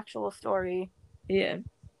 the actual story. Yeah,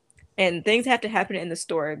 and things have to happen in the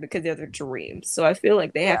story because they're their dreams. So I feel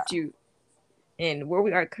like they Yeah. have to. And where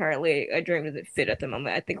we are currently, a dream doesn't fit at the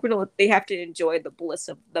moment. I think they have to enjoy the bliss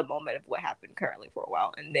of the moment of what happened currently for a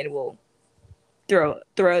while, and then we'll throw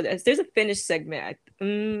this. There's a finished segment.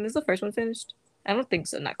 Is the first one finished? I don't think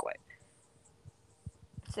so. Not quite.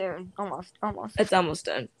 Soon, almost. It's almost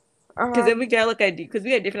done. Because Um, then we got like idea because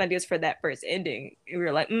we had different ideas for that first ending. And we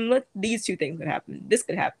were like, let these two things could happen. This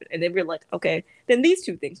could happen, and then we are like, okay, then these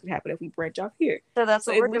two things could happen if we branch off here. so that's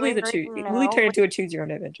So what it we're literally doing is a right choose. It literally now. turned into a choose your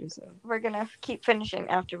own adventure. So We're gonna keep finishing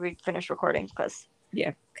after we finish recording because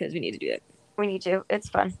yeah, because we need to do that. we need to. It's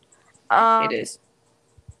fun. It is.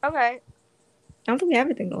 Okay. I don't think we have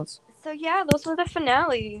anything else. So yeah, those were the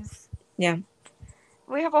finales. Yeah.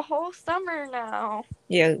 We have a whole summer now.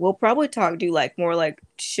 Yeah, we'll probably do like more like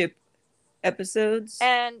ship episodes.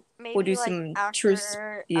 And We'll maybe do like some truce.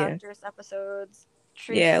 after Yeah. actress episodes,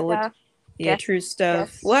 truth Yeah, stuff, yeah, guest true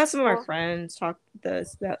stuff. We'll guest have some of our people. friends talk with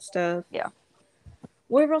us about stuff. Yeah.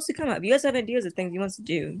 Whatever else to come up. If you guys have ideas of things you want to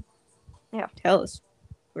do, Yeah. tell us.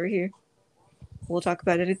 We're here. We'll talk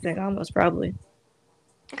about anything almost probably.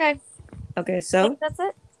 Okay. Okay, I so think that's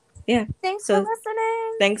it. yeah. Thanks for So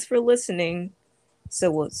listening. thanks for listening. So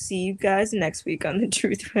we'll see you guys next week on the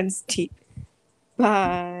Truth Runs Deep.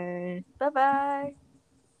 Bye. Bye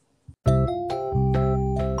bye.